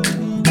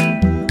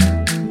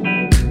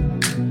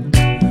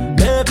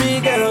baby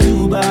girl,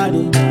 you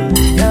body,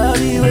 girl,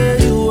 the way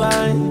you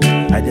whine,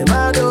 I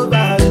demand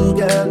over you,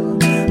 girl,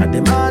 I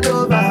demand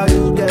over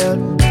you, girl.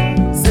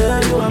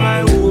 Say you are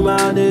my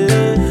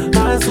woman,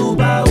 my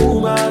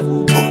superwoman.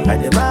 I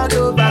demand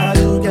over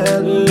you,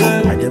 girl,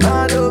 I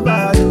demand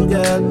over you,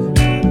 girl.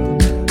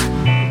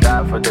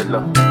 Die for the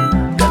love,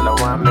 girl, I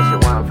want me, she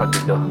want for the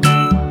dough.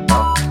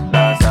 Oh,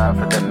 last side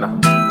for the no.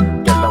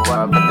 Girl, I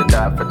want for the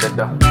die for the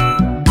dough.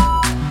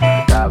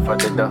 Die for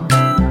the dough.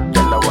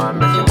 Girl, I want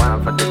me, she want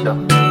for the dough.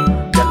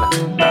 Girl,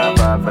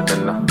 die for the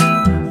no.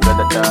 Girl,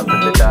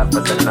 die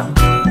for the no.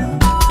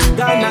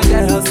 Ghana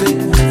girl say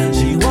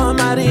she want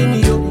marry me,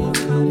 yo.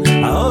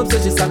 I hope so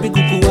she sabi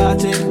kuku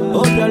wache.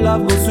 Hope your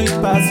love go sweet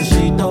past the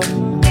shit up.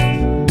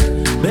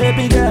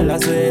 Baby girl, I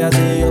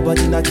say your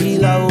body na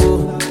killer,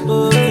 oh.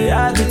 Oh,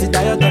 yeah, I get it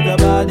tired of your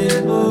body,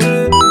 oh.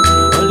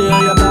 Only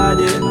on your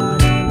body.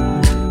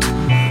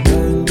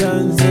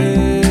 And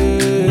say,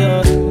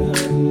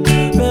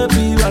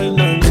 baby, why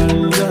not?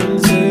 And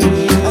say,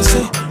 I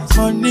say,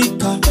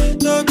 Monica,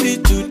 no be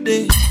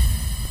today.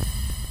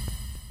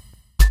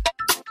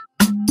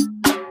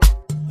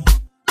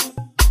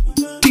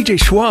 DJ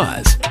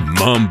Schwaz,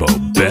 Mambo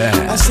Bad.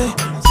 I say,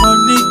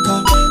 Monica,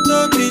 no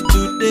be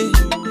today.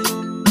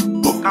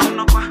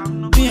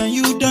 Me and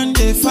you done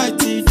they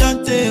fight it,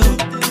 don't they?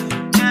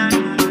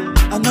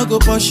 I no go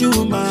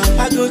pursue man,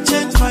 I go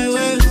change my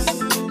ways.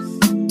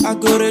 I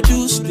go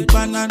reduce the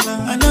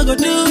banana, I no go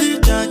do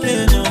it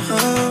again.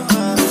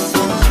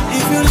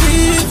 If you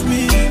leave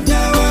me,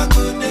 now I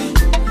go there.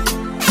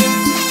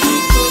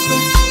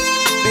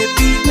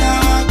 Baby,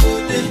 now I go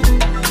there.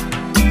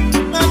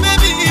 My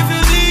baby, if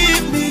you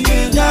leave me,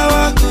 now I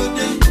go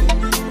there.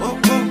 Oh,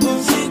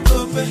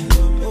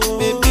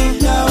 baby,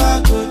 now I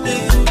go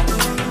there.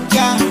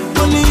 Yeah,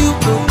 only you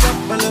go up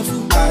my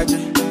food,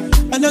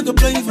 I no go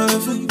play for a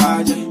food,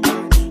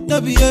 no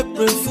be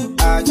April fool,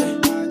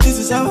 this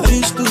is how I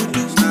used to do.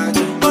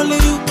 Only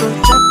you go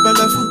chop my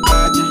food,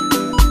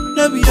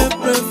 no be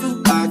April fool,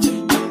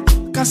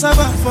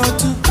 cassava for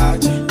two,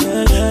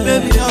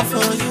 baby all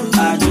for you.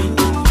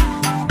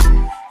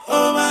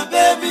 Oh my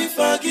baby,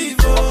 forgive,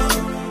 oh.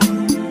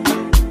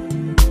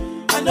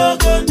 I no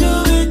go do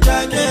it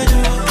again,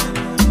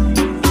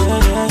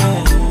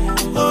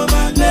 oh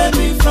my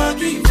baby,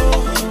 forgive, oh.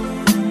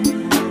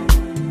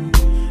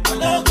 I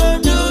no go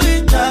do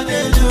it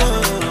again,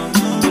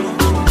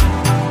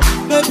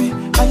 baby,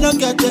 I no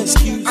get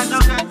excuse.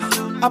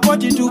 I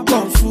body do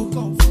kung fu.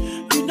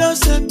 You know,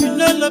 say me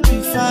no love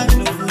be fine.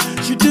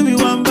 She do me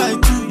 1 by 2,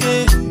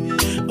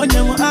 yeah. On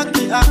your act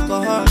the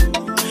alcohol.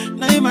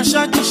 Now you my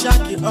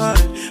shaky all.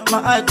 My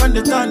eye on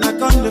the turn, I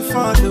on the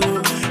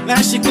follow.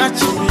 Now she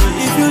catching me.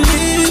 If you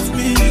leave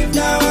me,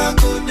 now I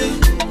go there.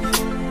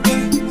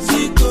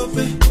 See go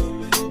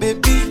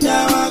baby,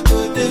 now I go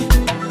there.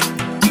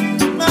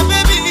 My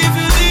baby, if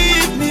you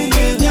leave me,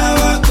 now I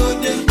go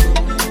there.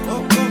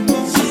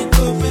 See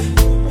go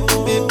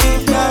baby,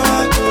 now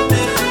I go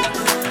there.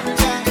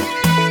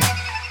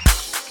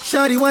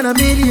 Shawty want $1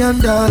 million.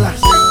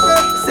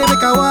 Say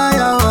make a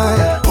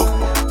wire.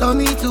 Tell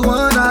me to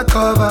wanna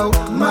cover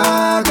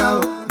my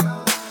girl.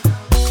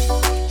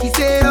 He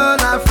say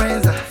all our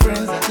friends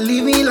are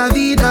living la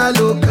vida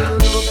loca.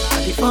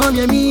 They form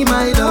me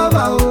my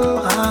lover,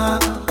 oh.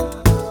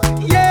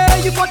 Yeah,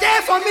 you for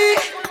there for me.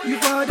 You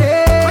for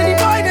there. When the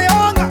boy they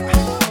hunger,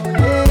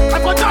 I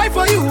for die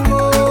for you,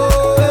 oh.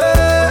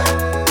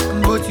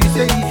 But you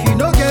say if you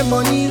don't get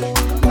money,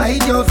 I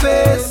hide your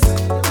face.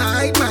 I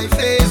hide my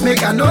face.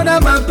 Make another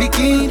man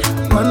picking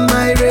on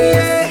my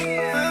race.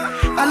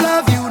 I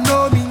love you,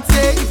 no mean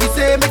say. If you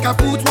say make I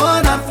put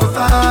one up for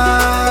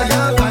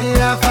fire,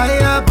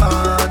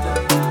 burn.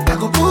 I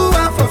go put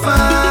one for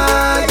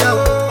fire.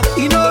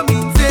 You know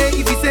mean say.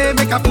 If you say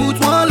make I put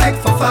one like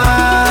for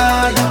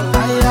fire,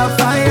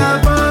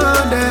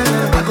 burn.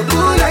 I go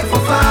put like for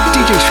fire.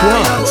 DJ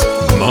Schwaz,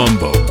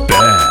 Mambo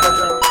Bad.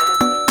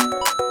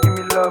 Give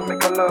me love,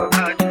 make a love.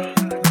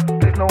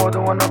 There's no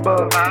other one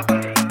above.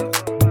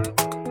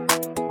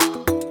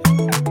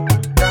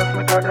 Dance,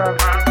 make a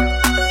dance.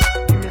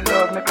 Give me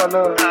love, make a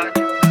love.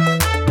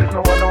 There's no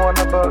one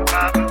above.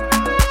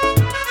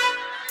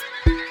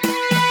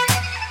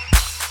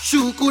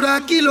 Shukura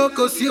kilo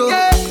kosio,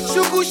 yeah.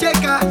 Shuku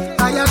sheka,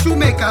 aya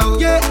shumeka, oh.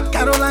 Yeah.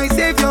 Caroline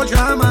save your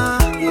drama.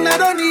 I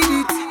don't need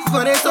it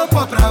for a soap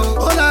opera. Oh.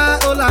 Hola,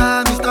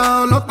 hola, Mr.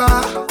 Olopa.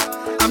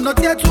 I'm not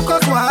here to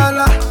cause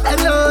wahala.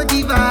 Hello,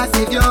 diva,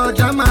 save your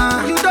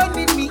drama. You don't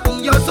need me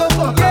in your soap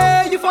opera.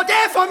 Yeah, you for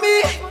there for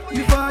me.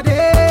 You for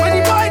there. When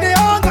the boy they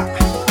hunger,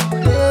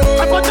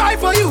 I for die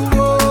for you.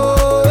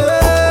 Oh,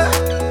 yeah.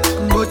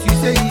 But you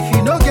say if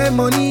you don't get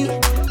money,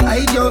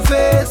 hide your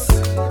face.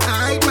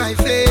 Hide my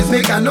face.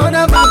 Make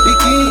another man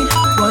picking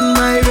run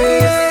my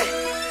race.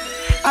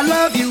 I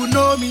love you,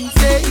 no mean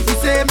say. If you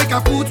say make I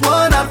put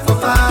one up for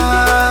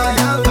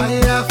fire,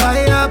 fire,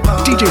 fire,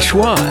 burn. DJ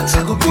Schwaz,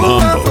 I go put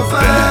one for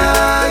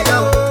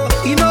fire.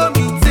 You know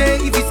me say.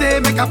 If you say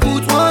make I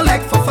put one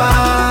leg for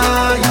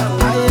fire,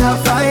 fire,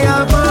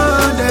 fire,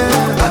 burn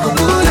them. I go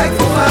put leg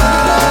for fire.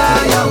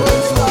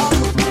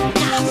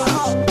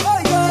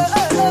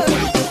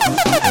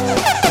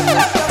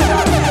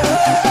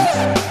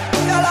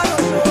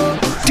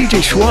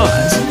 DJ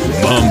Schwaz,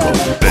 Mambo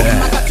Bad.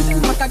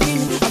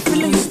 I'm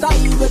feeling style,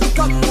 baby,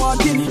 come on,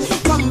 Guinea.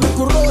 Come make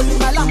a roll in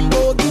my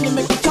Lamborghini,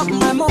 make you chop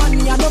my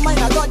money. I know mine,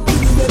 I got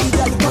Guinea, baby,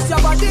 girl. Cause your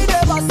body,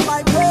 they bust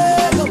my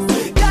brain.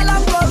 Girl,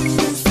 I'm going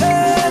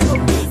insane.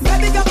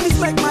 Baby, girl, please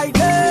make my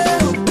day.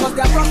 Cause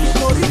their profit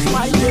no reach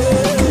my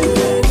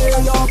day.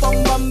 Your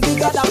bum bum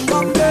bigger than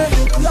Bombay.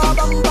 Your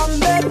bum bum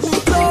make me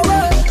throw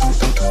it.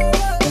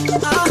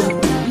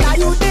 Now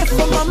you there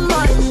for my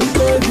mind,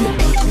 baby.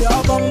 Your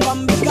bum bum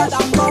bigger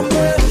than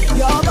Bombay.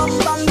 Your bum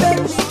bum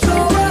make me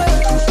throw it.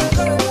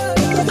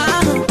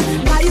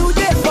 Now you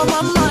there for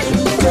my mind,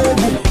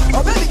 baby.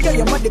 Oh baby girl,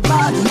 your body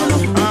bad, you know.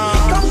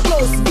 Come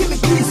close, give me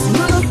kiss, you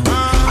know.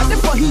 I there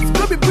for heat,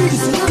 baby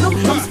breeze, you know.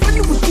 I'm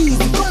spinning with ease,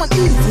 come and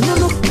eat, you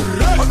know.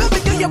 Oh baby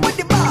girl, your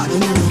body bad, you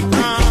know.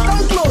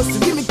 Come close,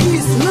 give me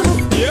kiss, you know.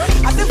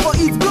 I there for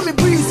heat, come and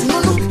breeze, you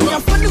know.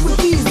 I'm spinning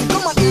with ease,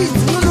 come and eat,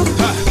 you know.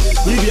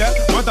 Libya,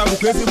 mata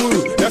bukwesi buru.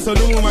 That's a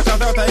lumu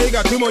machata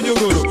ega tumo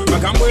yuguru.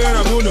 Makambo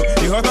yana bunu,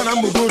 ihota na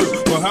muguru.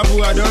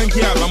 Wahabu I don't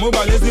care, my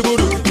mobile is the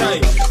buru. Chai,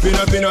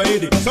 pino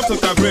idi,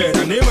 soft bread.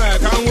 And name I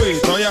can't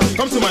wait. So yeah,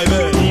 come to my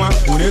bed.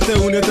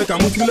 Unete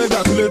kamuti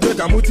tulete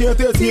kamuti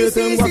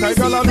ete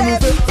wakaikala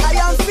dunute. I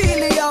am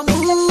feeling your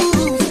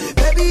moves.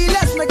 Baby,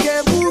 let's make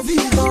a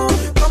movie.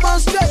 Come on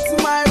straight to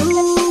my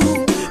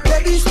room.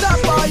 Baby,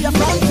 stop all your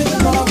fronting.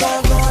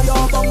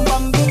 Your bum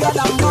bum bigger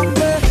than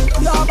Bombay.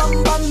 Your bum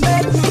bum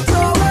make me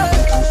throw it.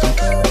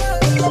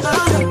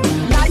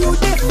 Now you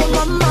there for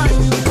my mind,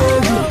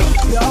 baby.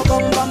 Your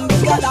bum bum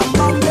bigger than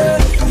Bombay.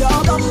 Your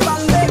bum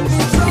bum make me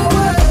throw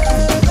it.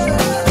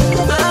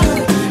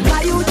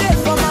 Now you there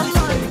for my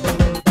mind.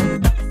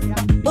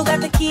 Who got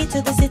the key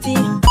to the city?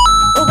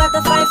 Who got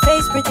the fine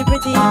face, pretty?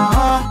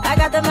 I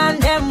got the man,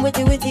 them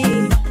witty.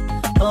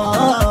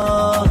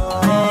 Oh,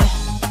 yeah.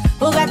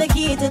 Who got the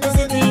key to the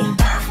city?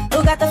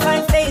 Who got the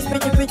fine face,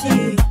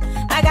 pretty?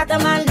 I got the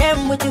man,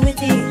 them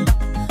witty.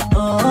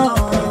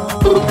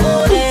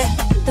 Oh, yeah.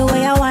 The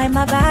way I wind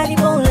my body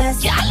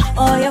boneless.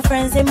 All your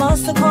friends, they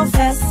must to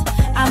confess.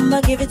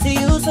 I'ma give it to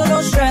you, so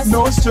no stress.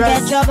 No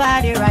stress. Get your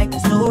body right,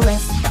 cause no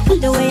rest.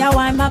 The way I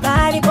wind my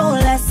body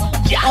boneless.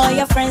 All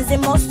your friends, they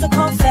must to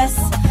confess.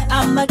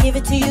 I'ma give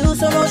it to you,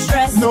 so no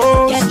stress.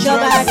 No Get stress. your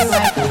body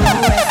right, cause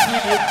no rest.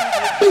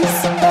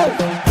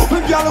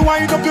 Girl,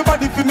 wind up your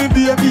body for me,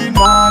 baby.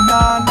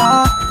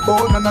 Na.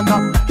 Oh, na.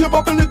 You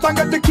bubble it and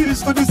get the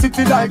keys to the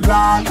city like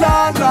la.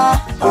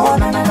 Oh,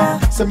 na.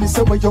 Say me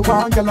say what you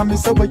want, girl, and me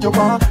say what you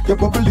want. You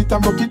bubble it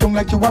and rock it down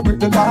like you are with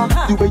the law.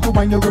 The way you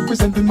wind, you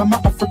representing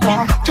Mama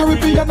Africa.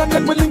 Caribbean and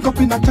then we link up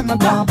in a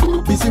Canada.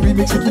 Busy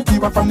remix with the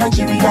Tiwa from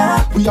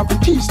Nigeria. We have the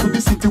keys to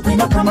the city, we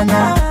not coming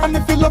now. And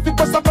if you love it,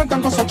 pass a band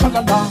and go so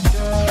chalala.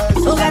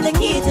 Who got the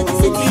key to the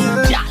city?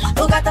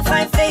 Who got the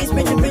fine face,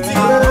 pretty?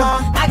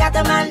 I got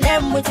the man,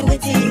 them witty.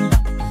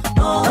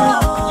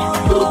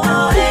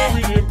 Oh, yeah.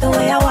 The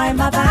way I wind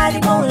my body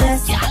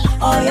boneless.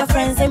 All your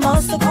friends, they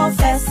must to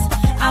confess.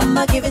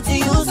 I'ma give it to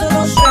you, so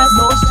no stress.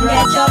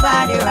 Get your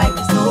body right,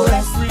 there's no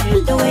rest.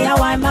 The way I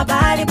wind my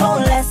body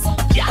boneless.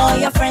 All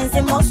your friends,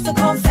 they must to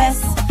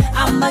confess.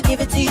 I'ma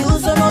give it to you,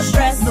 so no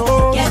stress.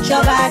 Get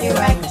your body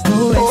right, there's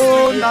no rest.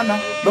 Oh, Nana,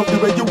 love the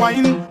way you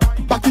whine.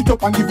 Back it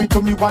up and give it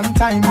to me one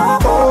time.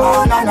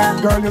 Oh, Nana,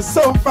 girl, you're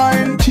so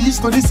fine. Keys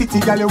to the city,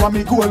 girl, you want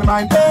me gold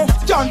mine.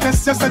 John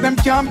Tess, you said them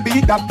can't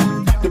beat that.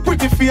 The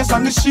pretty face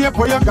and the shape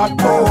where you got.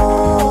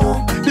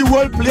 Oh, the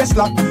whole place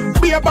locked.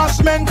 Be a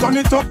boss man, turn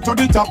it up to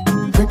the top.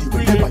 Ready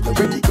whenever you're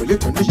ready, girl, you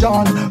turn it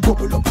on.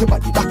 Bubble up your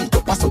body, back it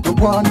up, that's what you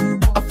want.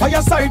 A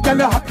fireside, girl,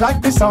 you hot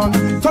like the sun.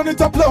 Turn it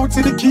up loud,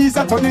 see the keys,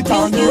 I turn it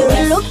on.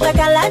 You look like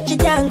a lot you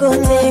Django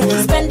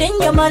day. Spending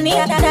your money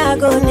at a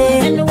go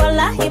day. And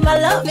wallahi, my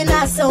love in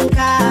a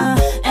soca.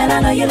 And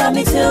I know you love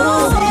me too.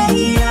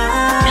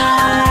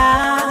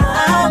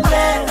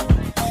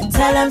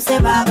 Tell them say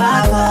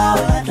Baba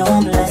God,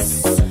 don't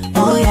bless.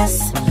 Oh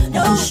yes,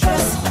 no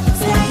stress.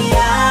 Say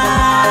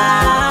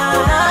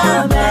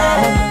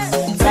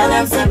amen. Tell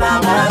them say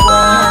Baba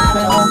God,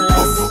 don't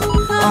bless.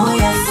 Oh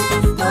yes,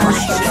 no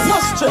stress. No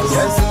stress.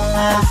 Yes.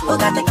 Who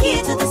got got the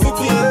key to the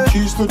city?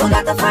 Who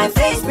got the fine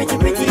face, pretty?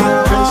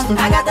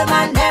 I got the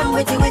man, them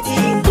witty. Who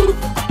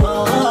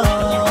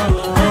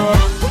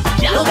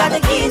got the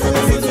key to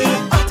the city?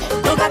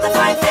 Who got the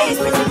fine face,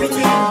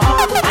 pretty?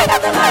 I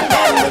got the man,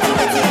 them witty.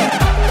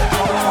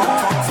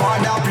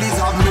 Father, please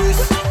have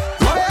mercy.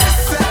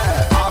 Yes, sir,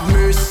 have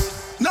mercy.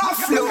 No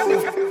flow.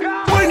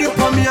 When you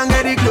come me and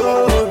get the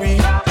glory.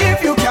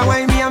 If you can't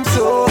wine me, I'm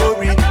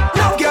sorry.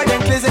 Love girl,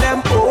 them crazy,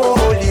 them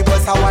holy.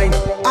 But I wine,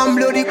 I'm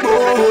bloody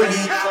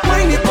holy.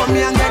 When you come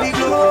me and get the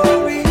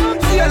glory.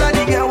 See all of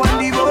the girl want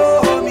the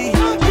me.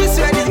 This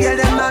way this girl,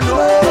 them not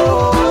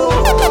know.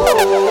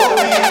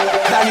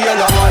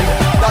 Daniela wine,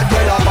 bad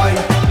girl a wine.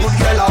 Good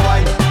girl a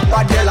wine,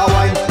 bad girl a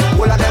wine.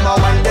 All of them a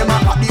wine, them a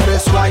got the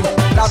best wine.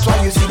 That's why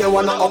you see they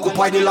wanna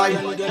occupy the line.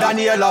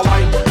 Daniela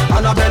wine,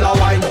 Annabella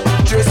wine,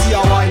 Tracy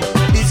a wine,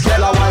 this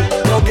girl a wine,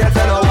 no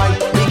girlfriend a wine,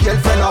 big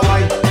girlfriend a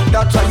wine.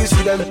 That's why you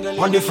see them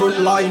on the front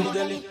line.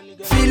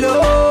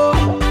 Philo,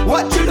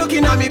 what you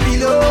looking at me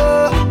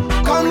below?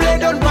 Come lay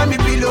down by me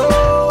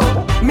pillow.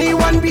 Me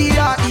one be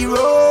a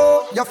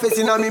hero. You're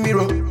facing on me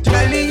mirror.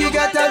 Clearly you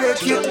got a real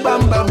cute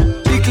bam bam.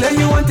 Declare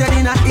you wanted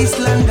in a East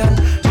London.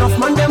 Enough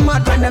man them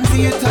mad when them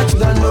see you touch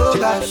down. Oh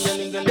gosh,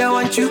 they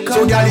want you come.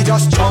 So girl,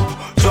 just jump.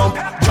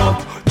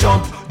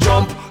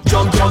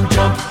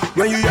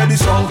 When you hear the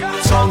song.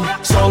 So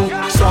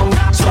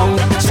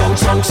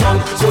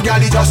girl,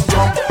 just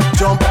jump.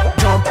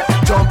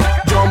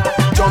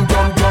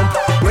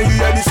 When you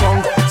hear the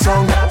song. So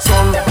girl,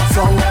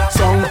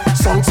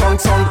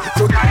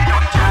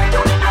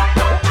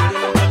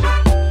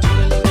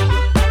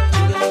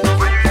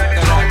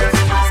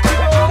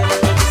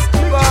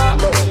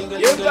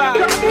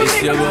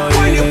 it's your boy.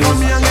 When you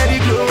come here and get the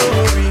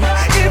glory.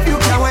 If you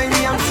can't wine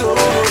me, I'm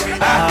sorry.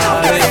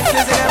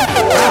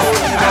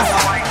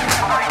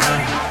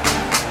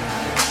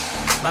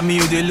 Mommy,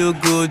 you they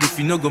look good. If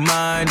you no go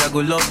mind, I go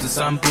love to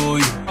sample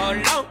you.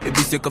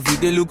 Baby, sick of you,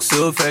 they look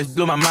so fresh,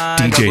 blow my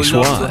mind. DJ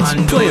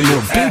Schwaz, playing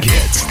more big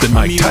hits than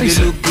Mike Tyson. Mommy, you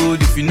they look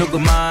good. If you no go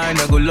mind,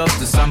 I go love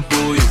to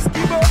sample you.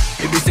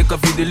 Baby, sick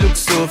of you, they look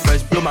so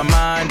fresh, blow my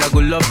mind. I go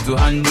love to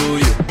handle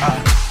you.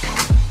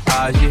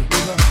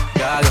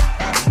 Yeah,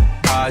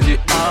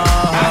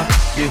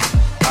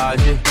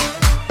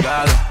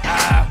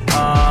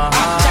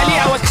 Charlie,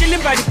 I was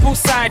chilling by the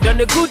poolside on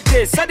a good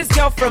day. Saw this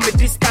girl from a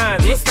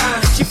distance.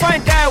 She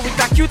find out with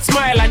a cute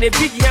smile and a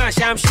big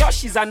yash. I'm sure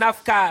she's an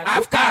Afghan.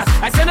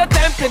 I said no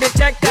time to the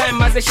check time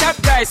as a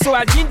sharp guy, so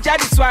I ginger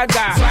the swagger.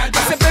 I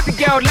said, baby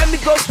girl, let me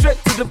go straight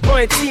to the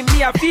point. See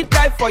me, I feel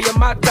die for your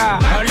matter.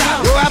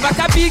 Oh, I'm a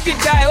big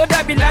guy, oh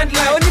that be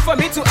landline. Only for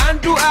me to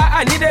undo,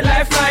 I need a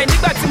lifeline.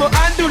 Nigga to mo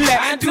undo le,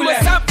 to a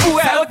sample,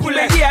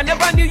 I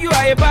never knew you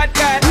are a bad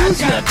guy. Who's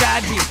your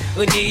daddy?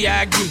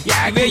 Oniyagi,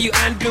 the way you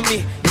undo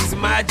me is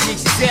magic.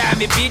 She say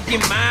I'm a big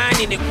man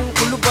in a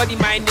cool body.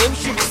 My name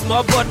should be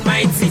small but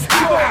mighty.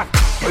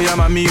 Oh yeah,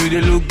 mommy, you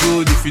they look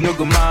good. If you no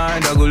go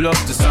mind, I go love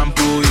to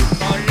sample you.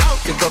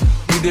 Take up,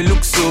 you they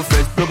look so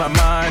fresh, blow my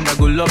mind. I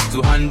go love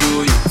to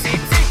handle you.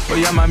 Oh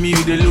yeah, mommy,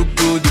 you they look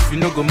good. If you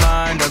no go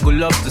mind, I go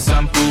love to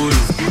sample you.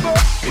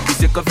 Baby,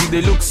 take up, you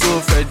they look so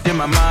fresh, in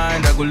my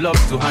mind. I go love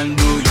to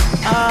handle you.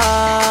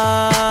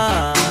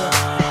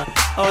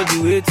 All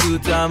the way to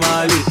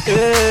Tamale.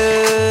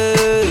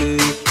 Hey,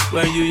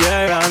 when you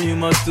hear am, you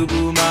must to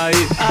boom my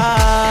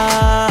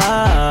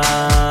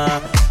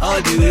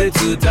all the way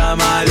to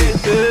Tamale.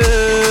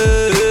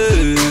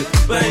 Hey,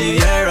 when you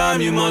hear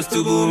am, you must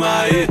to boom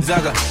my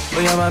Zaga. Oh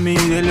yeah, mommy,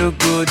 they look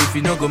good. If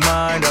you no go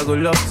mind, I go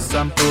love to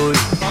sample you.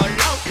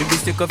 If you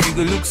stick up, you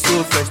go look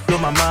so fresh, blow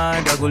my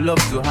mind. I go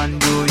love to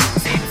handle you.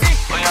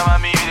 Oh yeah,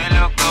 mommy, they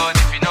look good.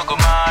 If you no go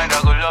mind,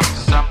 I go love to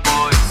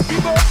sample you.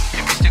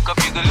 If you stick up,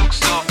 you go look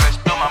so fresh,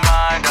 blow my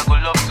mind. I go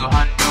love to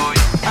handle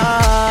you.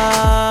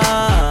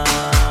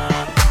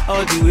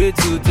 All the way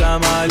to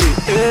Tamale.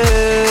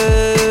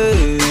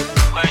 Hey,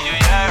 when you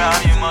hear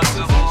am, you must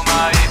to boom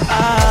my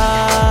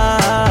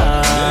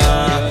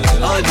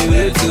all the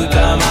way to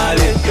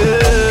Tamale.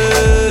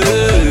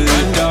 Hey,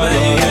 when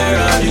you hear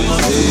am, you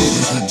must to.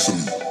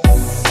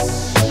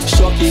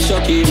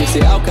 Shocky, me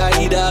say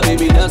Al-Qaeda,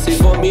 baby dancing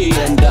for me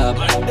and up.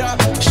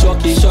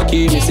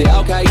 Shocky, me say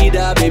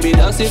Al-Qaeda, baby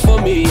dancing for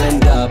me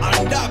and up.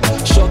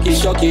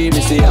 Shocky,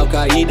 me say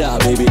Al-Qaeda,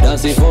 baby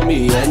dancing for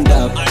me and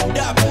up.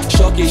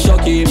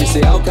 Shocky, me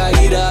say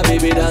Al-Qaeda,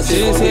 baby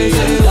dancing for me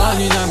and up.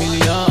 One in a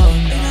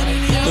million,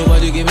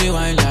 nobody give me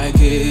wine like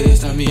this.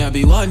 Tell me I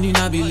be one in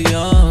a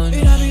billion.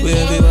 Where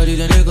everybody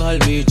then they call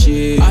me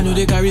cheap. I know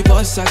they carry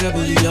posts, I got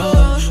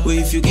billion. Where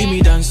if you give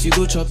me dance, you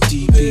go chop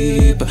deep.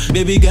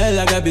 Baby girl,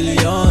 I got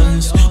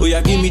billions. Oh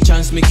yeah, give me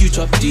chance, make you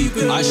chop deep.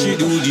 And she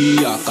do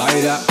the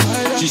Al-Qaeda.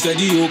 She said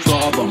the yoke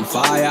up on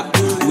fire.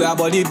 We her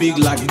body big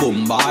like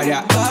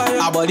Bombardier.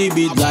 Her body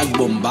big like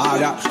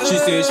Bombardier. She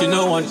say she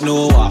no want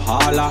no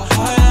Wahala.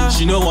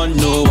 She no want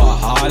no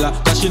Wahala.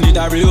 Cause she need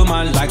a real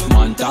man like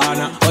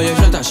Montana. Oh yeah,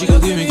 shut up, she go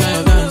give me kind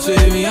of dance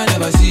with me, I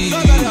never see.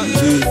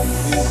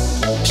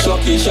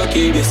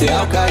 Shocky, me say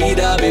Al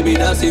Qaeda, baby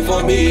dancing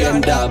for me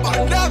and dab.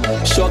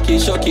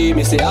 Shocky,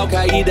 me say Al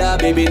Qaeda,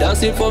 baby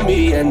dancing for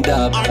me and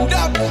dab.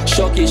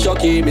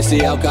 Shocky, me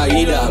say Al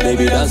Qaeda,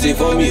 baby dancing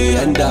for me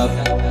and dab.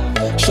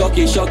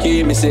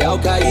 Shocky, me say Al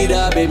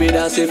Qaeda, baby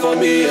dancing for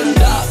me and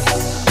dab.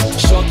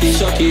 Shocky,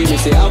 me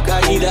say Al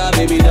Qaeda,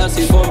 baby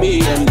dancing for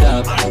me and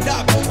dab.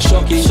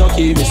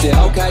 Shocky, me say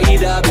Al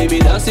Qaeda, baby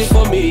dancing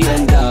for me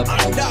and dab.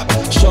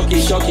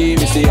 Shocky,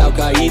 me say Al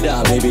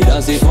Qaeda, baby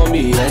dancing for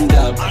me and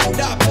dab.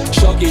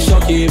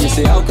 Shocky, me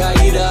say Al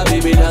Qaeda,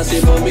 baby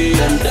dancing for me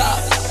and dab.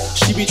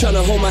 She be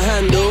tryna hold my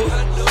hand though.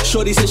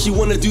 Shorty said she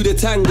wanna do the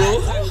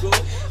tango.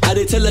 I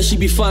did tell her she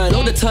be fine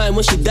all the time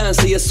when she dance,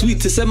 say you're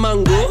sweet to say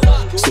mango.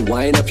 So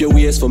wind up your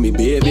waist for me,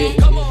 baby.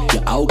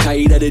 Your Al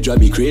Qaeda, they drive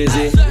me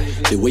crazy.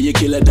 The way you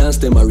kill a dance,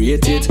 them I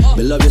rate it.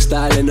 Me love your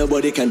style and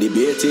nobody can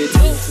debate it.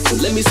 So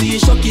let me see you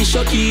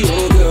shocky,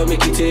 oh girl,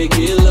 make you take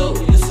it low.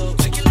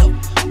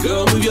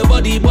 Girl, move your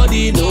body,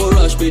 no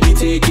rush, baby,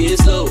 take it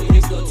slow.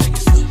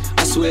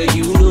 I swear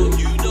you know,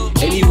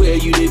 anywhere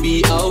you they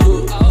be, I'll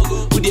go.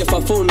 With the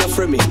if phone not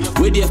from me,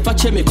 with the if I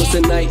check me, cause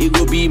tonight it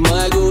go be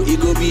my go, it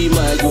go be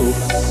my go.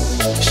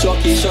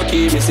 Shocky,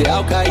 me say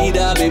Al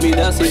Qaeda, baby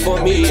dancing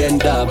for me and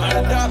dab.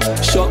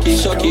 Shocky,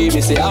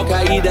 me say Al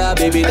Qaeda,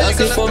 baby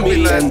dancing for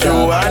me and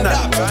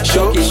dab.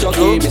 Shocky,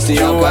 me say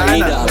Al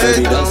Qaeda,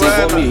 baby dancing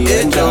for me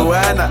and dab.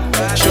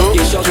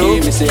 Shocky,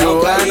 me say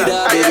Al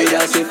Qaeda, baby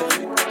dancing for me.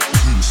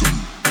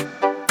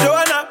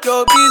 Joanna,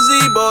 your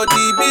busy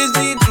body,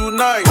 busy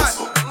tonight.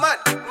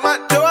 Mad,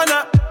 Joanna,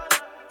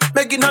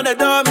 making all the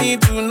dummy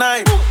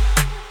tonight.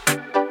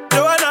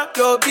 Joanna,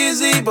 your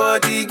busy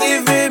body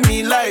giving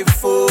me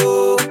life,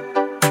 oh,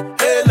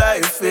 hey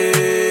life,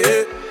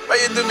 hey. Why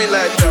you do me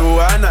like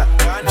Joanna,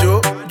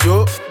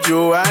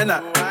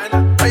 Joanna?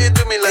 Why you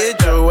do me like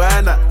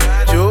Joanna,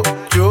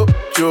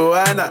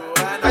 Joanna?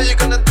 How you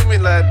gonna do me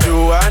like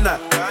Joanna,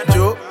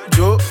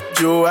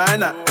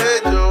 Joanna? Hey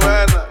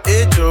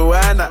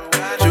Joanna,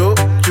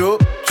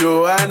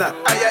 Joanna.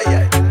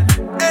 Ay.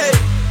 Hey,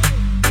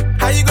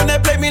 how you gonna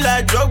play me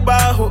like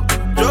Drogba, ho?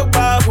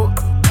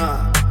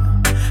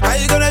 How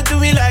you gonna do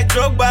me like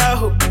Drogba,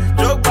 ho?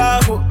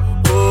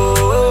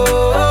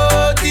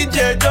 Oh,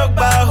 DJ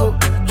Drogba, ho.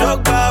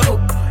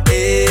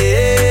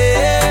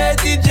 Hey,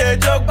 DJ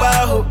Drogba,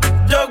 ho.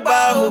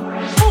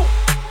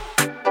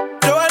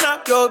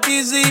 Joanna, your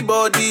busy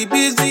body,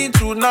 busy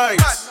tonight.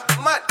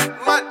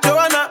 Mad,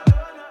 Joanna,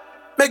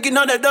 making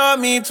all the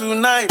dummy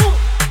tonight.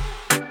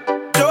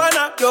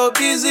 Joanna, your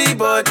busy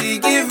body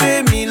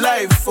giving me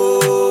life,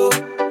 oh,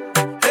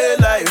 hey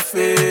life,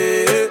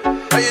 hey.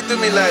 Why you do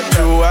me like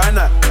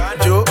Joanna,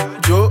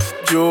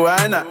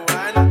 Joanna?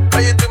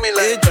 Why you do me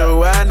like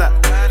Joanna,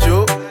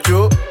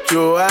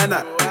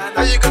 Joanna?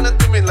 How you gonna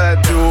do me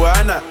like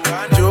Joanna,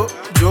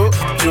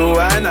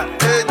 Joanna?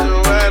 Hey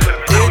Joanna,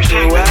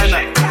 Joanna.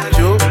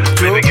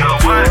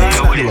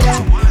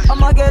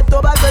 I'ma get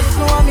to back to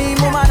me,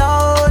 mama, no.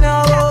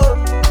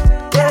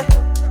 Yeah,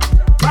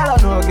 Malo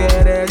no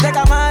get it. Take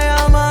a my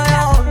own.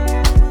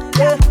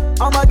 Yeah,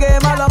 I'ma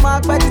get Malo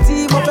my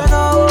petty, mama,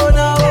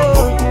 no.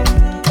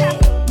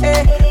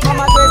 Hey,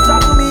 mama, get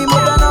some for me,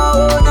 mama, no.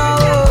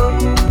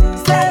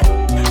 Say,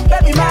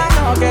 baby, man,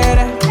 no get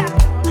it.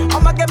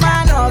 I'ma get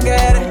man, no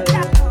get it.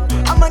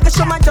 I'ma get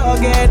show my dog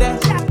get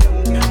it.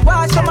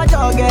 Why show my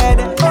dog get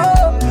it?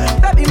 Oh,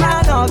 baby,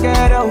 man, no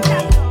get it.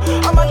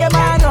 I'ma get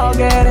man, no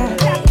get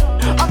it.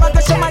 I'ma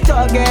get show my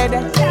dog get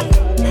it.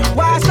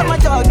 Why show my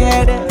dog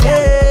get it?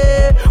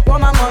 Hey,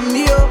 want my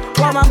mommy, oh,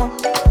 want my mom,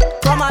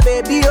 want my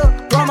baby, oh,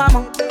 want my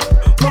mom,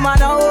 mama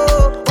no,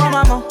 oh, want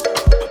my mom,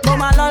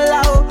 mama no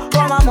la, oh,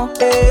 want my mom,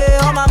 hey,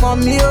 want my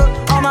mommy,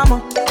 oh, want my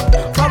mom,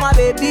 want my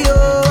baby, oh,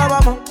 want my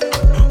mom,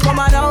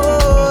 mama no,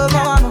 oh,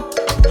 want my mom,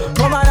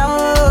 mama no,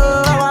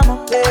 oh, want my mom,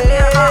 hey.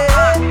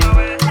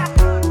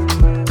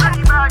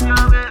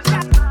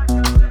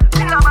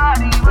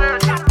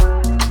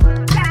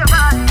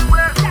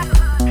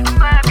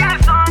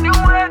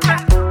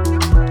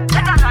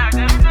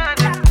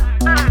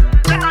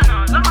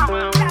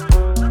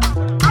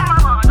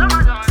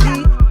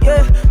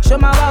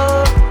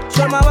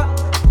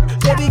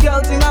 Baby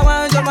girl, think I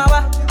want show my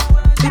wa.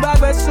 See my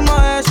best to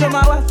my show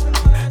my wa.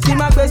 See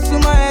my best to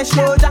my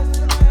shoulder.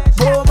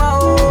 Boma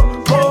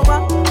oh,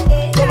 boma.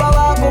 Boma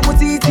wa, boma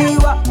titi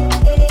wa.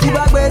 See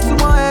my best to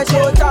my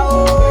shoulder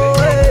oh.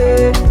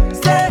 Hey.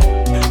 Say,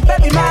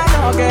 baby man,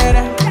 no get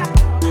it.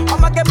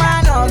 I'ma get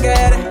man, no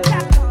get it.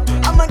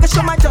 I'ma get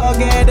show my dog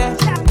get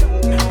it.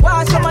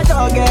 Why show my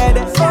dog get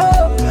it?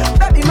 Oh,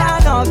 baby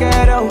man, no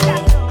get it.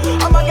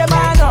 I'ma get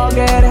man, no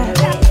get it.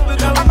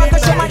 I'ma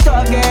get show my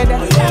dog get it.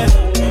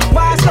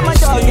 Why so much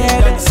dog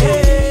get it?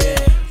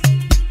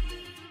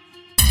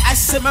 I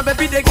said my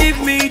baby they give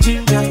me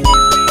ginger.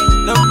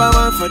 Number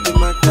one for the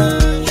matter.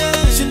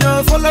 She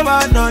no follow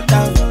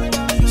another.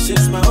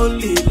 She's my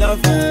only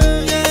lover.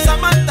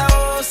 Samantha,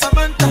 oh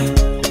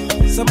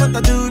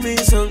Samantha, do me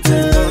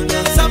something.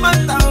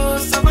 Samantha, oh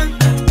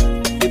Samantha,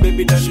 the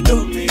baby that she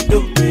do me.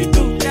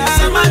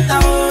 Samantha,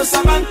 oh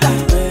Samantha,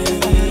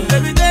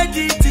 baby take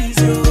it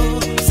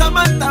easy.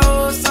 Samantha,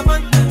 oh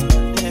Samantha,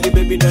 the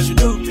baby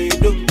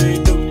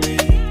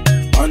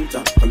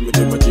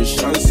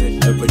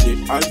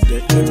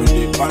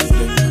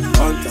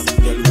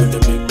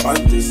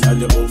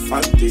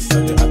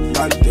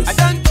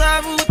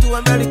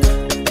America.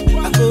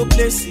 I go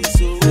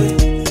places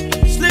away.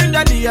 Slim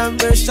daddy, I'm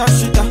a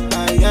sharpshooter.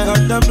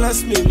 God damn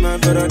bless me, my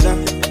brother.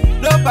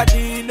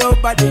 Nobody know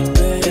my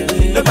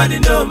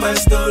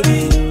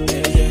story.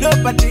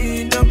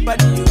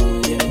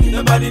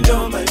 Nobody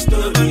know my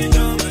story.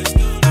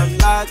 I'm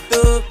locked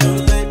up,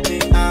 don't let me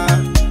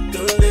out.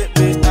 Don't let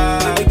me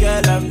out. Baby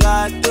girl, I'm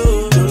locked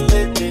up, don't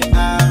let me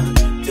out.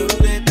 Don't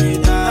let me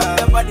out.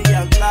 Nobody,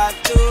 I'm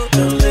locked up,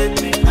 don't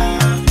let me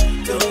out.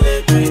 Don't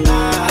let me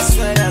out. I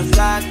swear I'm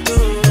locked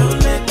up, don't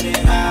let me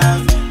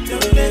out.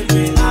 Don't let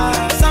me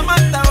out.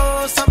 Samantha,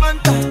 oh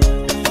Samantha,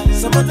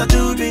 Samantha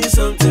do me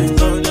something.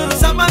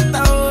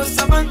 Samantha, oh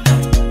Samantha,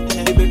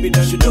 hey baby,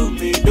 now you do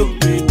me.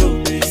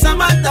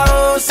 Samantha,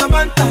 oh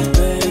Samantha,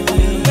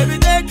 baby,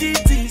 take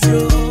it easy,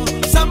 oh.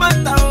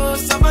 Samantha, oh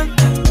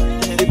Samantha,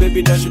 hey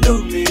baby, now you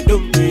do me.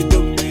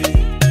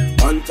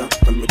 Hunter,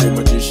 come with the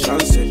magician,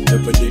 say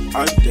everybody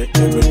out there,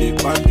 everybody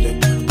out there.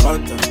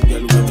 Hunter,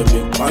 girl with the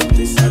big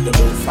panties, and the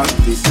big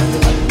fancies, and the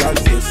big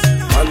dances.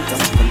 Hunter,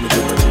 come with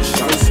the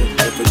magician, say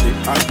everybody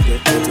out there,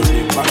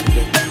 everybody out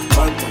there.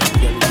 Hunter,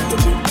 girl with the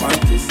big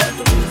panties, and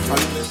the big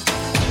fancies.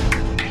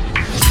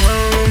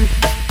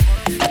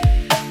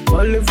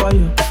 Holy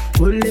fire,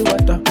 holy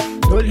water,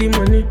 holy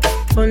money,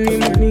 only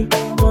money,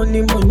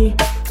 only money,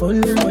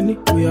 only money.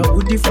 We are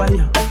woody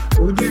fire,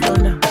 woody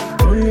thunder,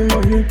 only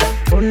money,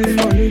 only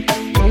money,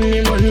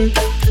 only money.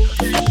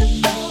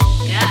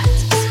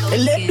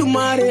 Let the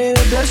money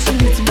bless you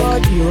with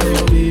body,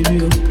 oh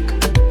baby.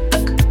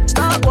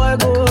 Star boy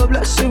go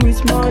bless you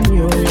with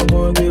money,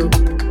 oh baby.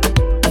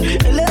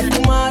 Let the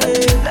money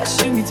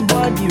bless you with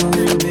body, oh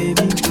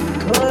baby.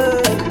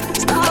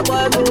 Star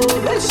boy go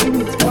bless you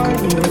with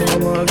money,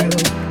 oh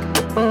baby.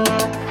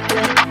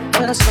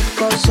 Sucker,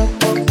 sucker,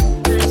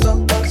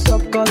 sucker,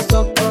 sucker,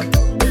 sucker,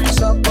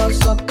 sucker,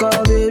 sucker,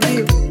 baby.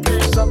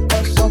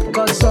 Sucker,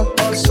 sucker,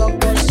 sucker,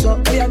 sucker,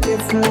 sucker. Yeah,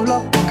 get full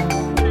up,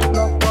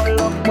 lock,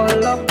 lock,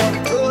 lock.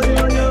 Oh,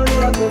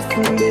 yeah, get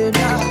full,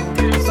 baby.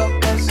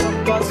 Sucker,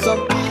 sucker,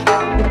 sucker.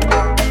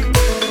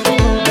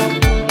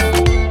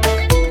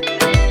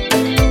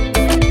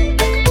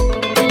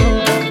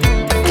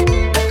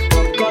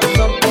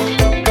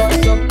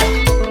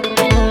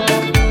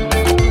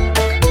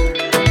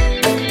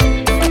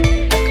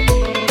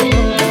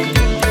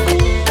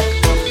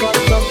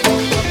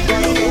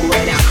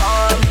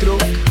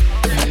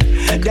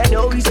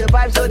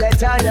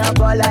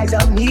 Like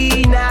a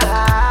me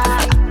now.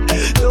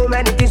 So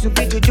many things we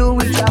fit to do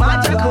with your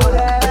magical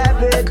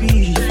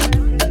baby.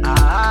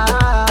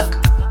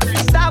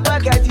 Stop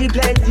working,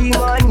 plenty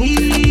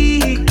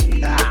money.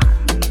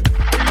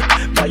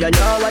 But you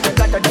know what you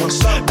gotta do.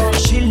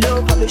 She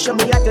love how you show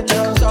me how to do.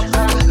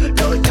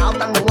 No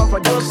doubt I'm the one for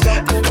those.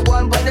 I'm the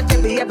one for the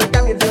TV every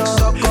time you do.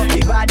 Your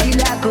body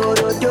like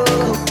Orodo.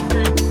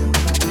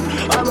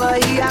 I'm a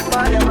here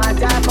for the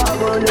matter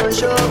for no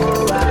show.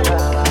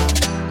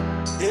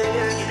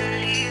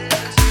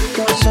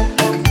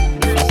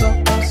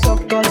 Sucker,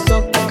 sucker,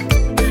 sucker,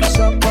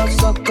 sucker,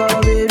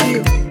 sucker,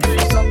 baby.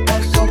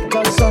 Sucker,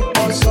 sucker,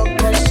 sucker,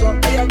 sucker,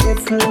 sucker. Yeah, get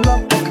full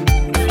up,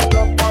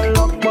 lock,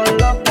 lock,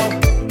 lock.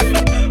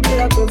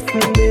 Yeah, get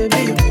full,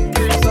 baby.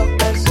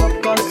 Sucker,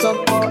 sucker,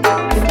 sucker.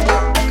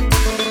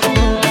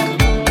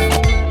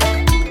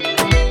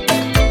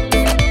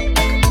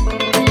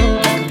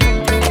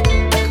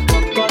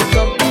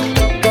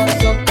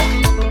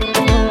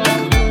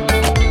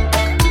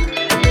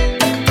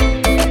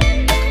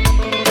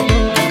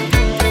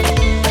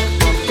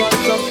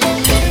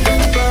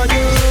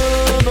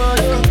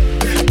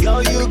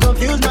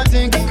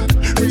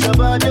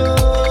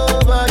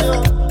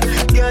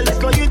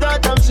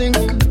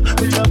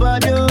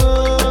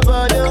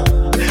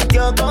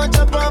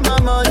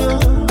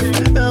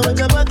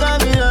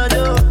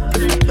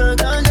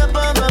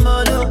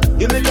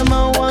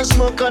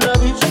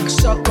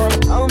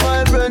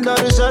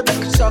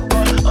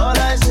 All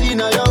I see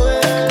now your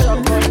way.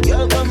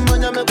 Girl, come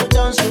on, you make me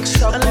dance. I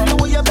like the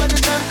way your body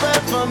stand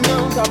back from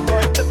you.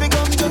 Baby,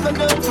 come take a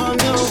dip from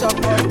you.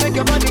 Make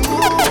your body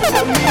move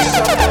for me.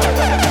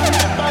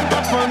 Stand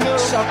back from you.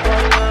 Sucker,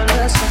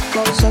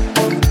 sucker,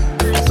 sucker,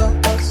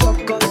 sucker,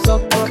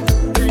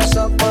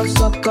 sucker,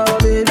 sucker,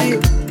 baby.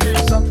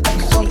 Sucker,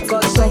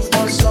 sucker,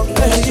 sucker,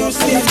 sucker. You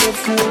see me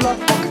full up.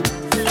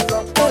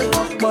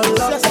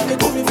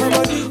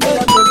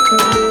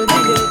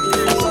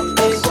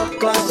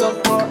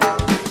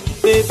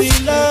 Baby,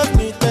 love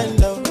me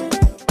tender,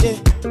 yeah.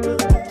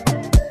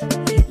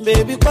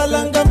 Baby,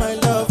 palanga my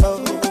love,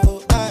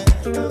 oh, I.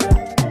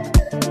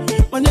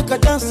 When you can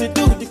dance, you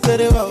do the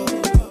very well,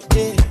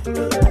 yeah.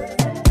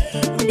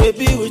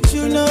 Baby, with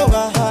you know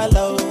I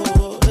holla,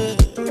 oh, yeah.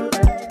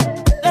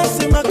 That's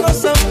in my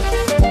cosa,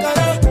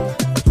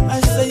 I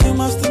say you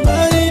must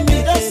marry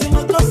me. That's in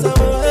my cosa,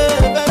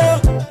 yeah.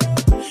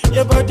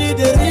 Your body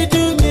they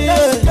redo me,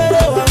 yeah.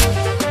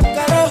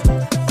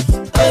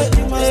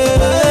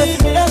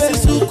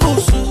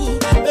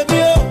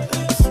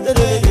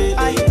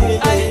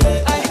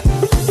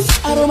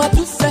 Aroma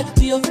to set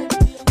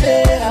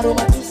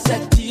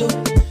you.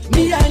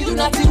 Me and you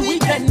not till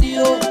weekend,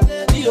 yo.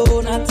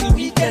 Yo, not till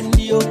weekend,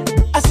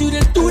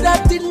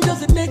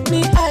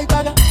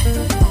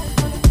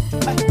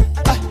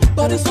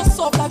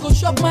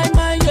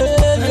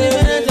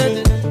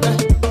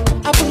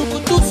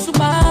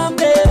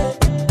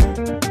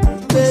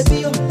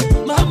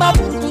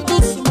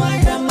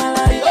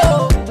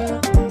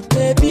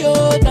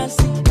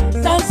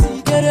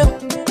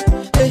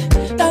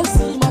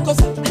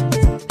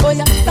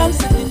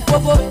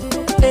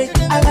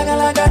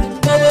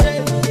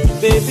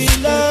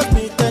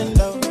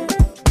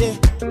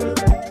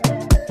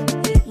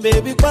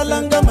 Baby,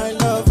 Palanga, my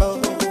lover.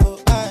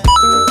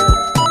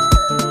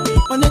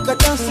 Monica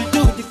dance to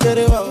do the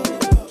kerewa.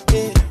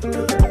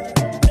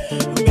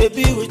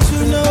 Baby, with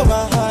you know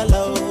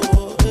wahala.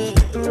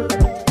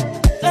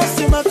 Let's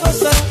see my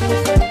cosa,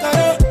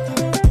 Caro.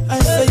 I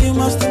say you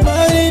must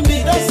marry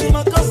me. Let's see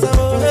my cosa,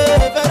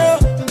 hey, Caro.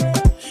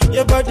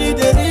 Your body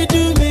they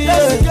redo me.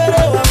 Let's see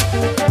Caro,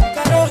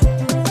 Caro.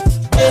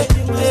 Hey,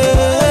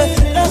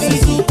 hey, let's see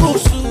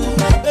Sukusu,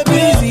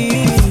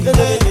 baby.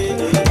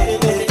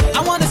 I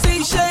wanna see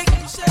you shake.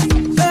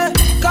 Hey,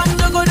 come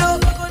to go do.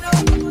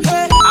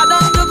 Hey, I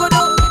don't go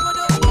do.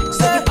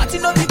 Say the party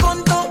no be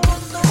conto.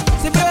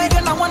 Say baby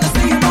girl, I wanna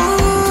see you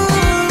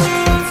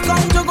move.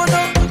 Come to go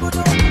do.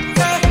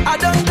 Hey, I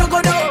don't go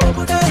do.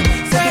 Hey,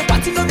 say the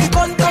party no be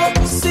conto.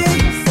 See,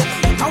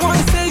 I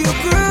wanna see you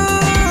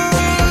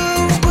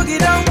groove, boogie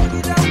down.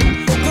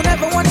 Don't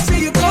ever wanna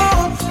see you go.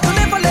 Don't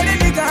ever let a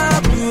nigga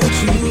put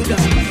you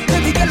down.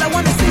 Baby girl, I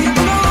wanna see you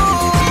go.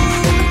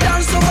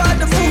 Dance over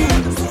the moon.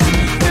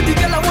 Baby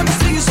girl, I wanna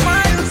see you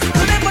smile.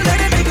 Don't ever let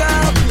a nigga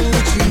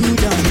put you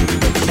down.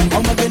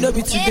 I'ma get up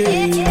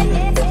today.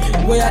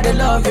 Where I dey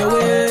love your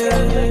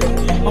way.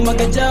 I'ma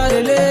get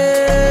jarele.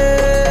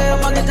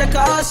 I'ma get a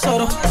car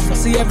sort of.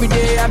 See every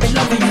day I be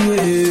loving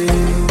you.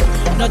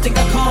 Nothing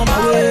can come my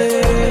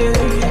way.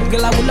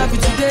 Girl, I will love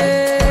you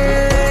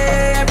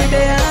today. Every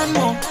day and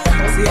more.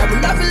 See I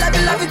will love you, love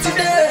you, love you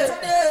today.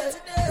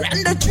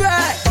 Run the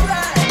track.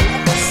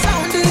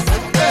 Sound it.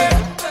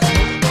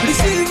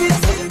 Receive it.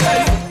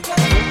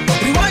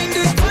 Rewind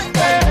it.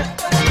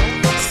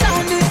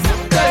 Sound it.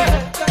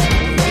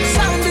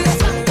 Sound it.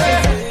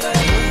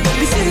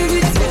 Receive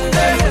it.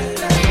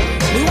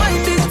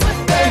 Rewind it.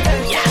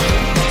 Yeah.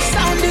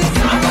 Sound it.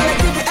 I wanna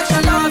give you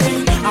extra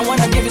loving. I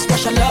wanna give you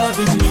special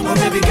loving. Oh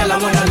baby girl, I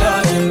wanna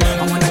love you.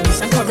 I wanna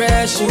kiss and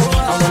caress you. I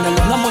wanna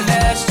love no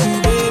molest you,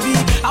 baby.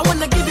 I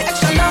wanna give you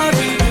extra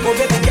loving. Oh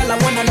baby girl, I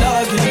wanna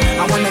love you.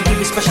 I wanna give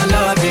you special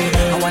loving.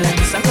 I wanna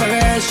kiss and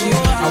caress you.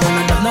 I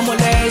wanna love no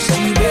molest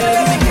you,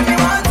 baby. Give me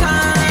one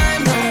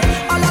time.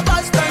 All of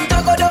us done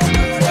together.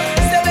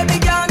 Say baby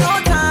girl, no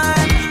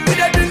time. We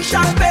dey drink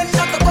champagne,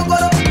 not the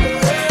cocoa.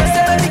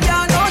 Say baby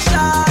girl, no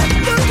shy.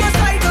 Look your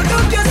side,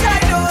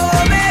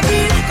 oh baby.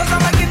 'Cause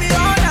I'ma give you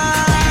all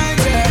night.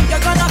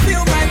 You're gonna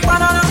feel my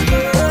banana.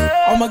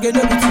 I'ma get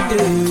up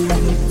today.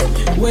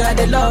 Where I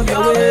dey love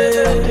your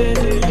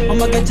way.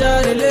 I'ma get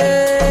jarele.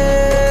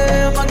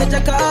 I'ma get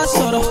your car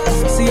sort of.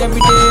 See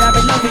every day I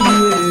be loving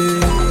you.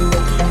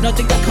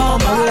 Nothing can come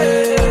my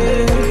way.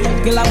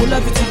 Girl, I will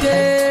love you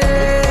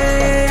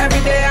today.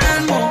 Every day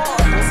and more.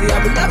 See I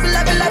will love you,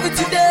 love you, love you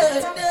today.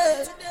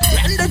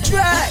 Run the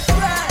track.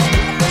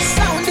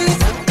 Sound it.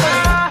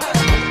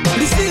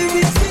 Receive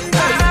it.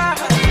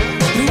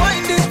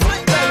 Rewind it.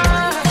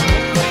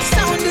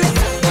 Sound it.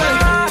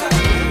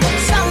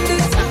 Sound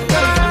it.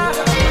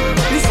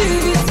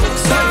 Receive it.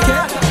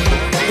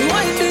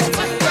 Rewind it.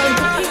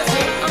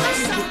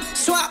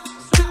 Swap.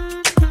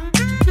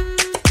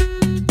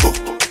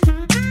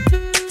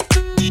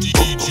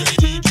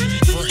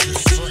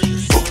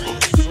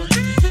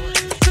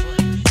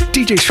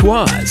 DJ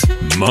Schwaz,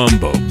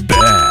 Mambo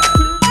Bad.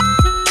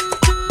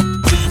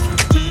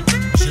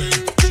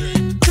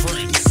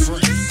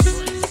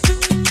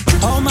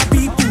 All my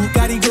people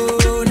gotta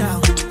go now.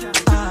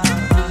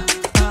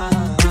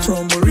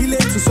 From Morile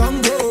to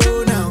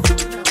Songo now.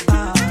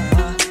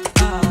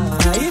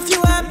 If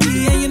you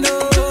happy and you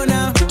know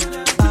now.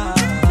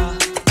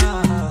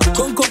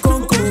 Conco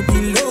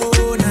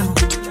below now.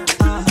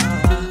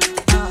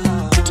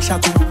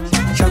 Shaku,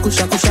 shaku,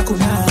 shaku, shaku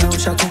now.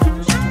 Shaku,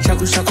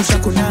 shaku, shaku,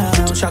 shaku now.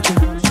 Shaku,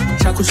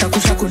 shaku, shaku,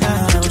 shaku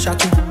now.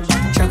 Shaku,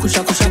 shaku,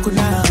 shaku, shaku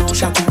now.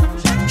 Shaku,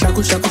 shaku,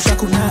 shaku,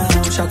 shaku now.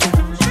 Shaku,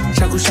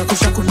 shaku, shaku,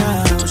 shaku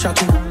now. Shaku,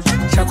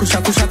 shaku,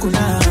 shaku, shaku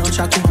now.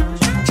 Shaku,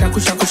 shaku,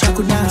 shaku,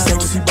 shaku now.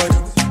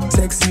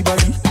 Sexy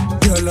body,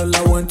 girl, all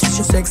I want is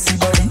your sexy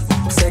body,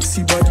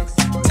 sexy body,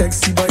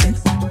 sexy body.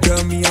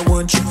 Girl, me I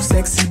want you,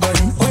 sexy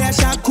body. Oh yeah,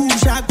 shaku,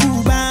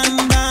 shaku,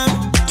 bam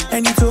bam.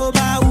 And it's over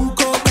who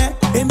go back.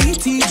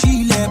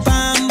 MTG le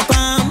bam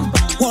bam.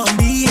 One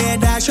be here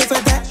that show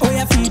for that. Oh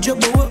yeah, feed your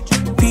bow,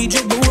 feed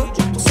your bow.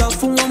 So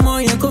for one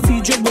more, you go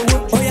feed your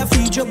bow. Oh yeah,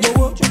 feed your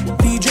bow,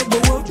 feed your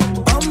bow.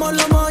 I'm all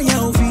more,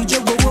 you feed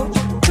your bow.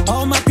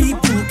 All my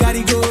people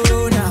gotta go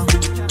now.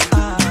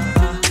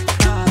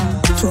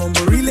 From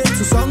Morile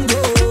to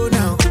Songo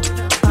now.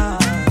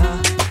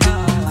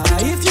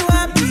 If you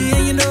happy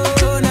and you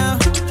know now.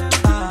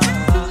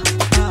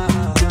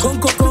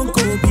 Conco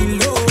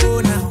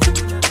below now.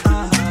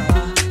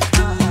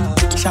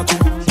 Shaku,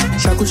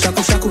 shaku,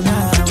 shaku, shaku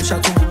now.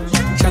 Shaku,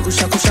 shaku,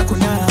 shaku, shaku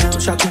now.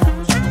 Shaku,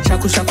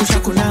 shaku, shaku,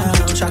 shaku now.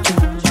 Shaku,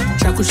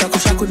 shaku, shaku,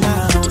 shaku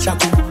now.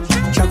 Shaku,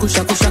 shaku,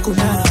 shaku, shaku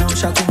now.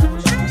 Shaku,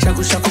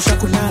 shaku, shaku,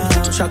 shaku now.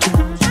 Shaku,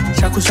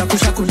 shaku, shaku,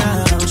 shaku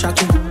now.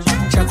 Shaku,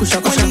 shaku,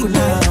 shaku, shaku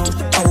now.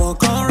 I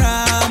walk on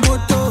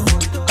Ramoto.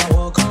 I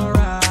walk on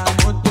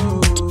Ramoto.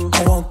 I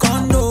walk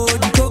on no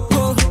di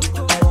coco.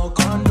 I walk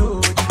on no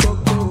di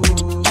coco.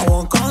 I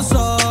walk on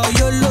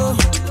Soyolo.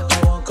 I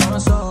walk on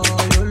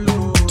Soyolo.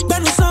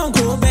 Benu song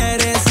go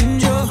bere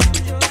sinjo.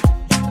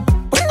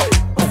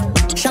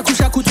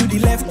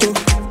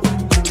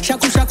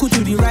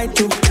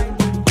 tight,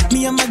 oh.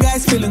 Me and my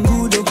guys feeling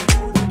good,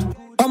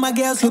 oh. All my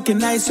girls looking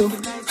nice, oh.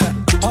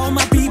 All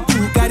my people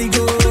gotta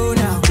go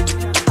now.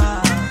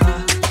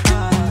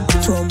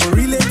 From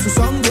relay to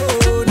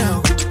Songo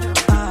now.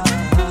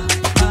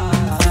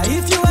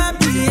 If you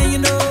happy and you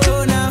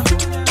know now.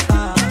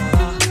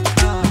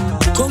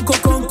 Conco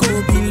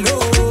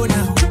below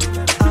now.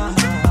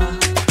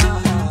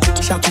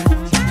 Shaku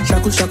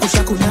now.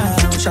 Shaku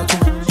now. Shaku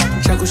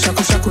now.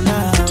 Shaku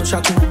now.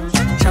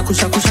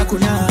 Shaku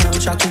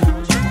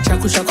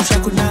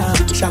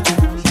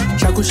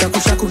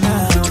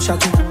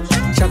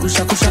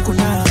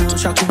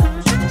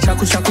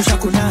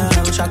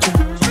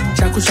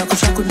now.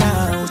 Shaku now.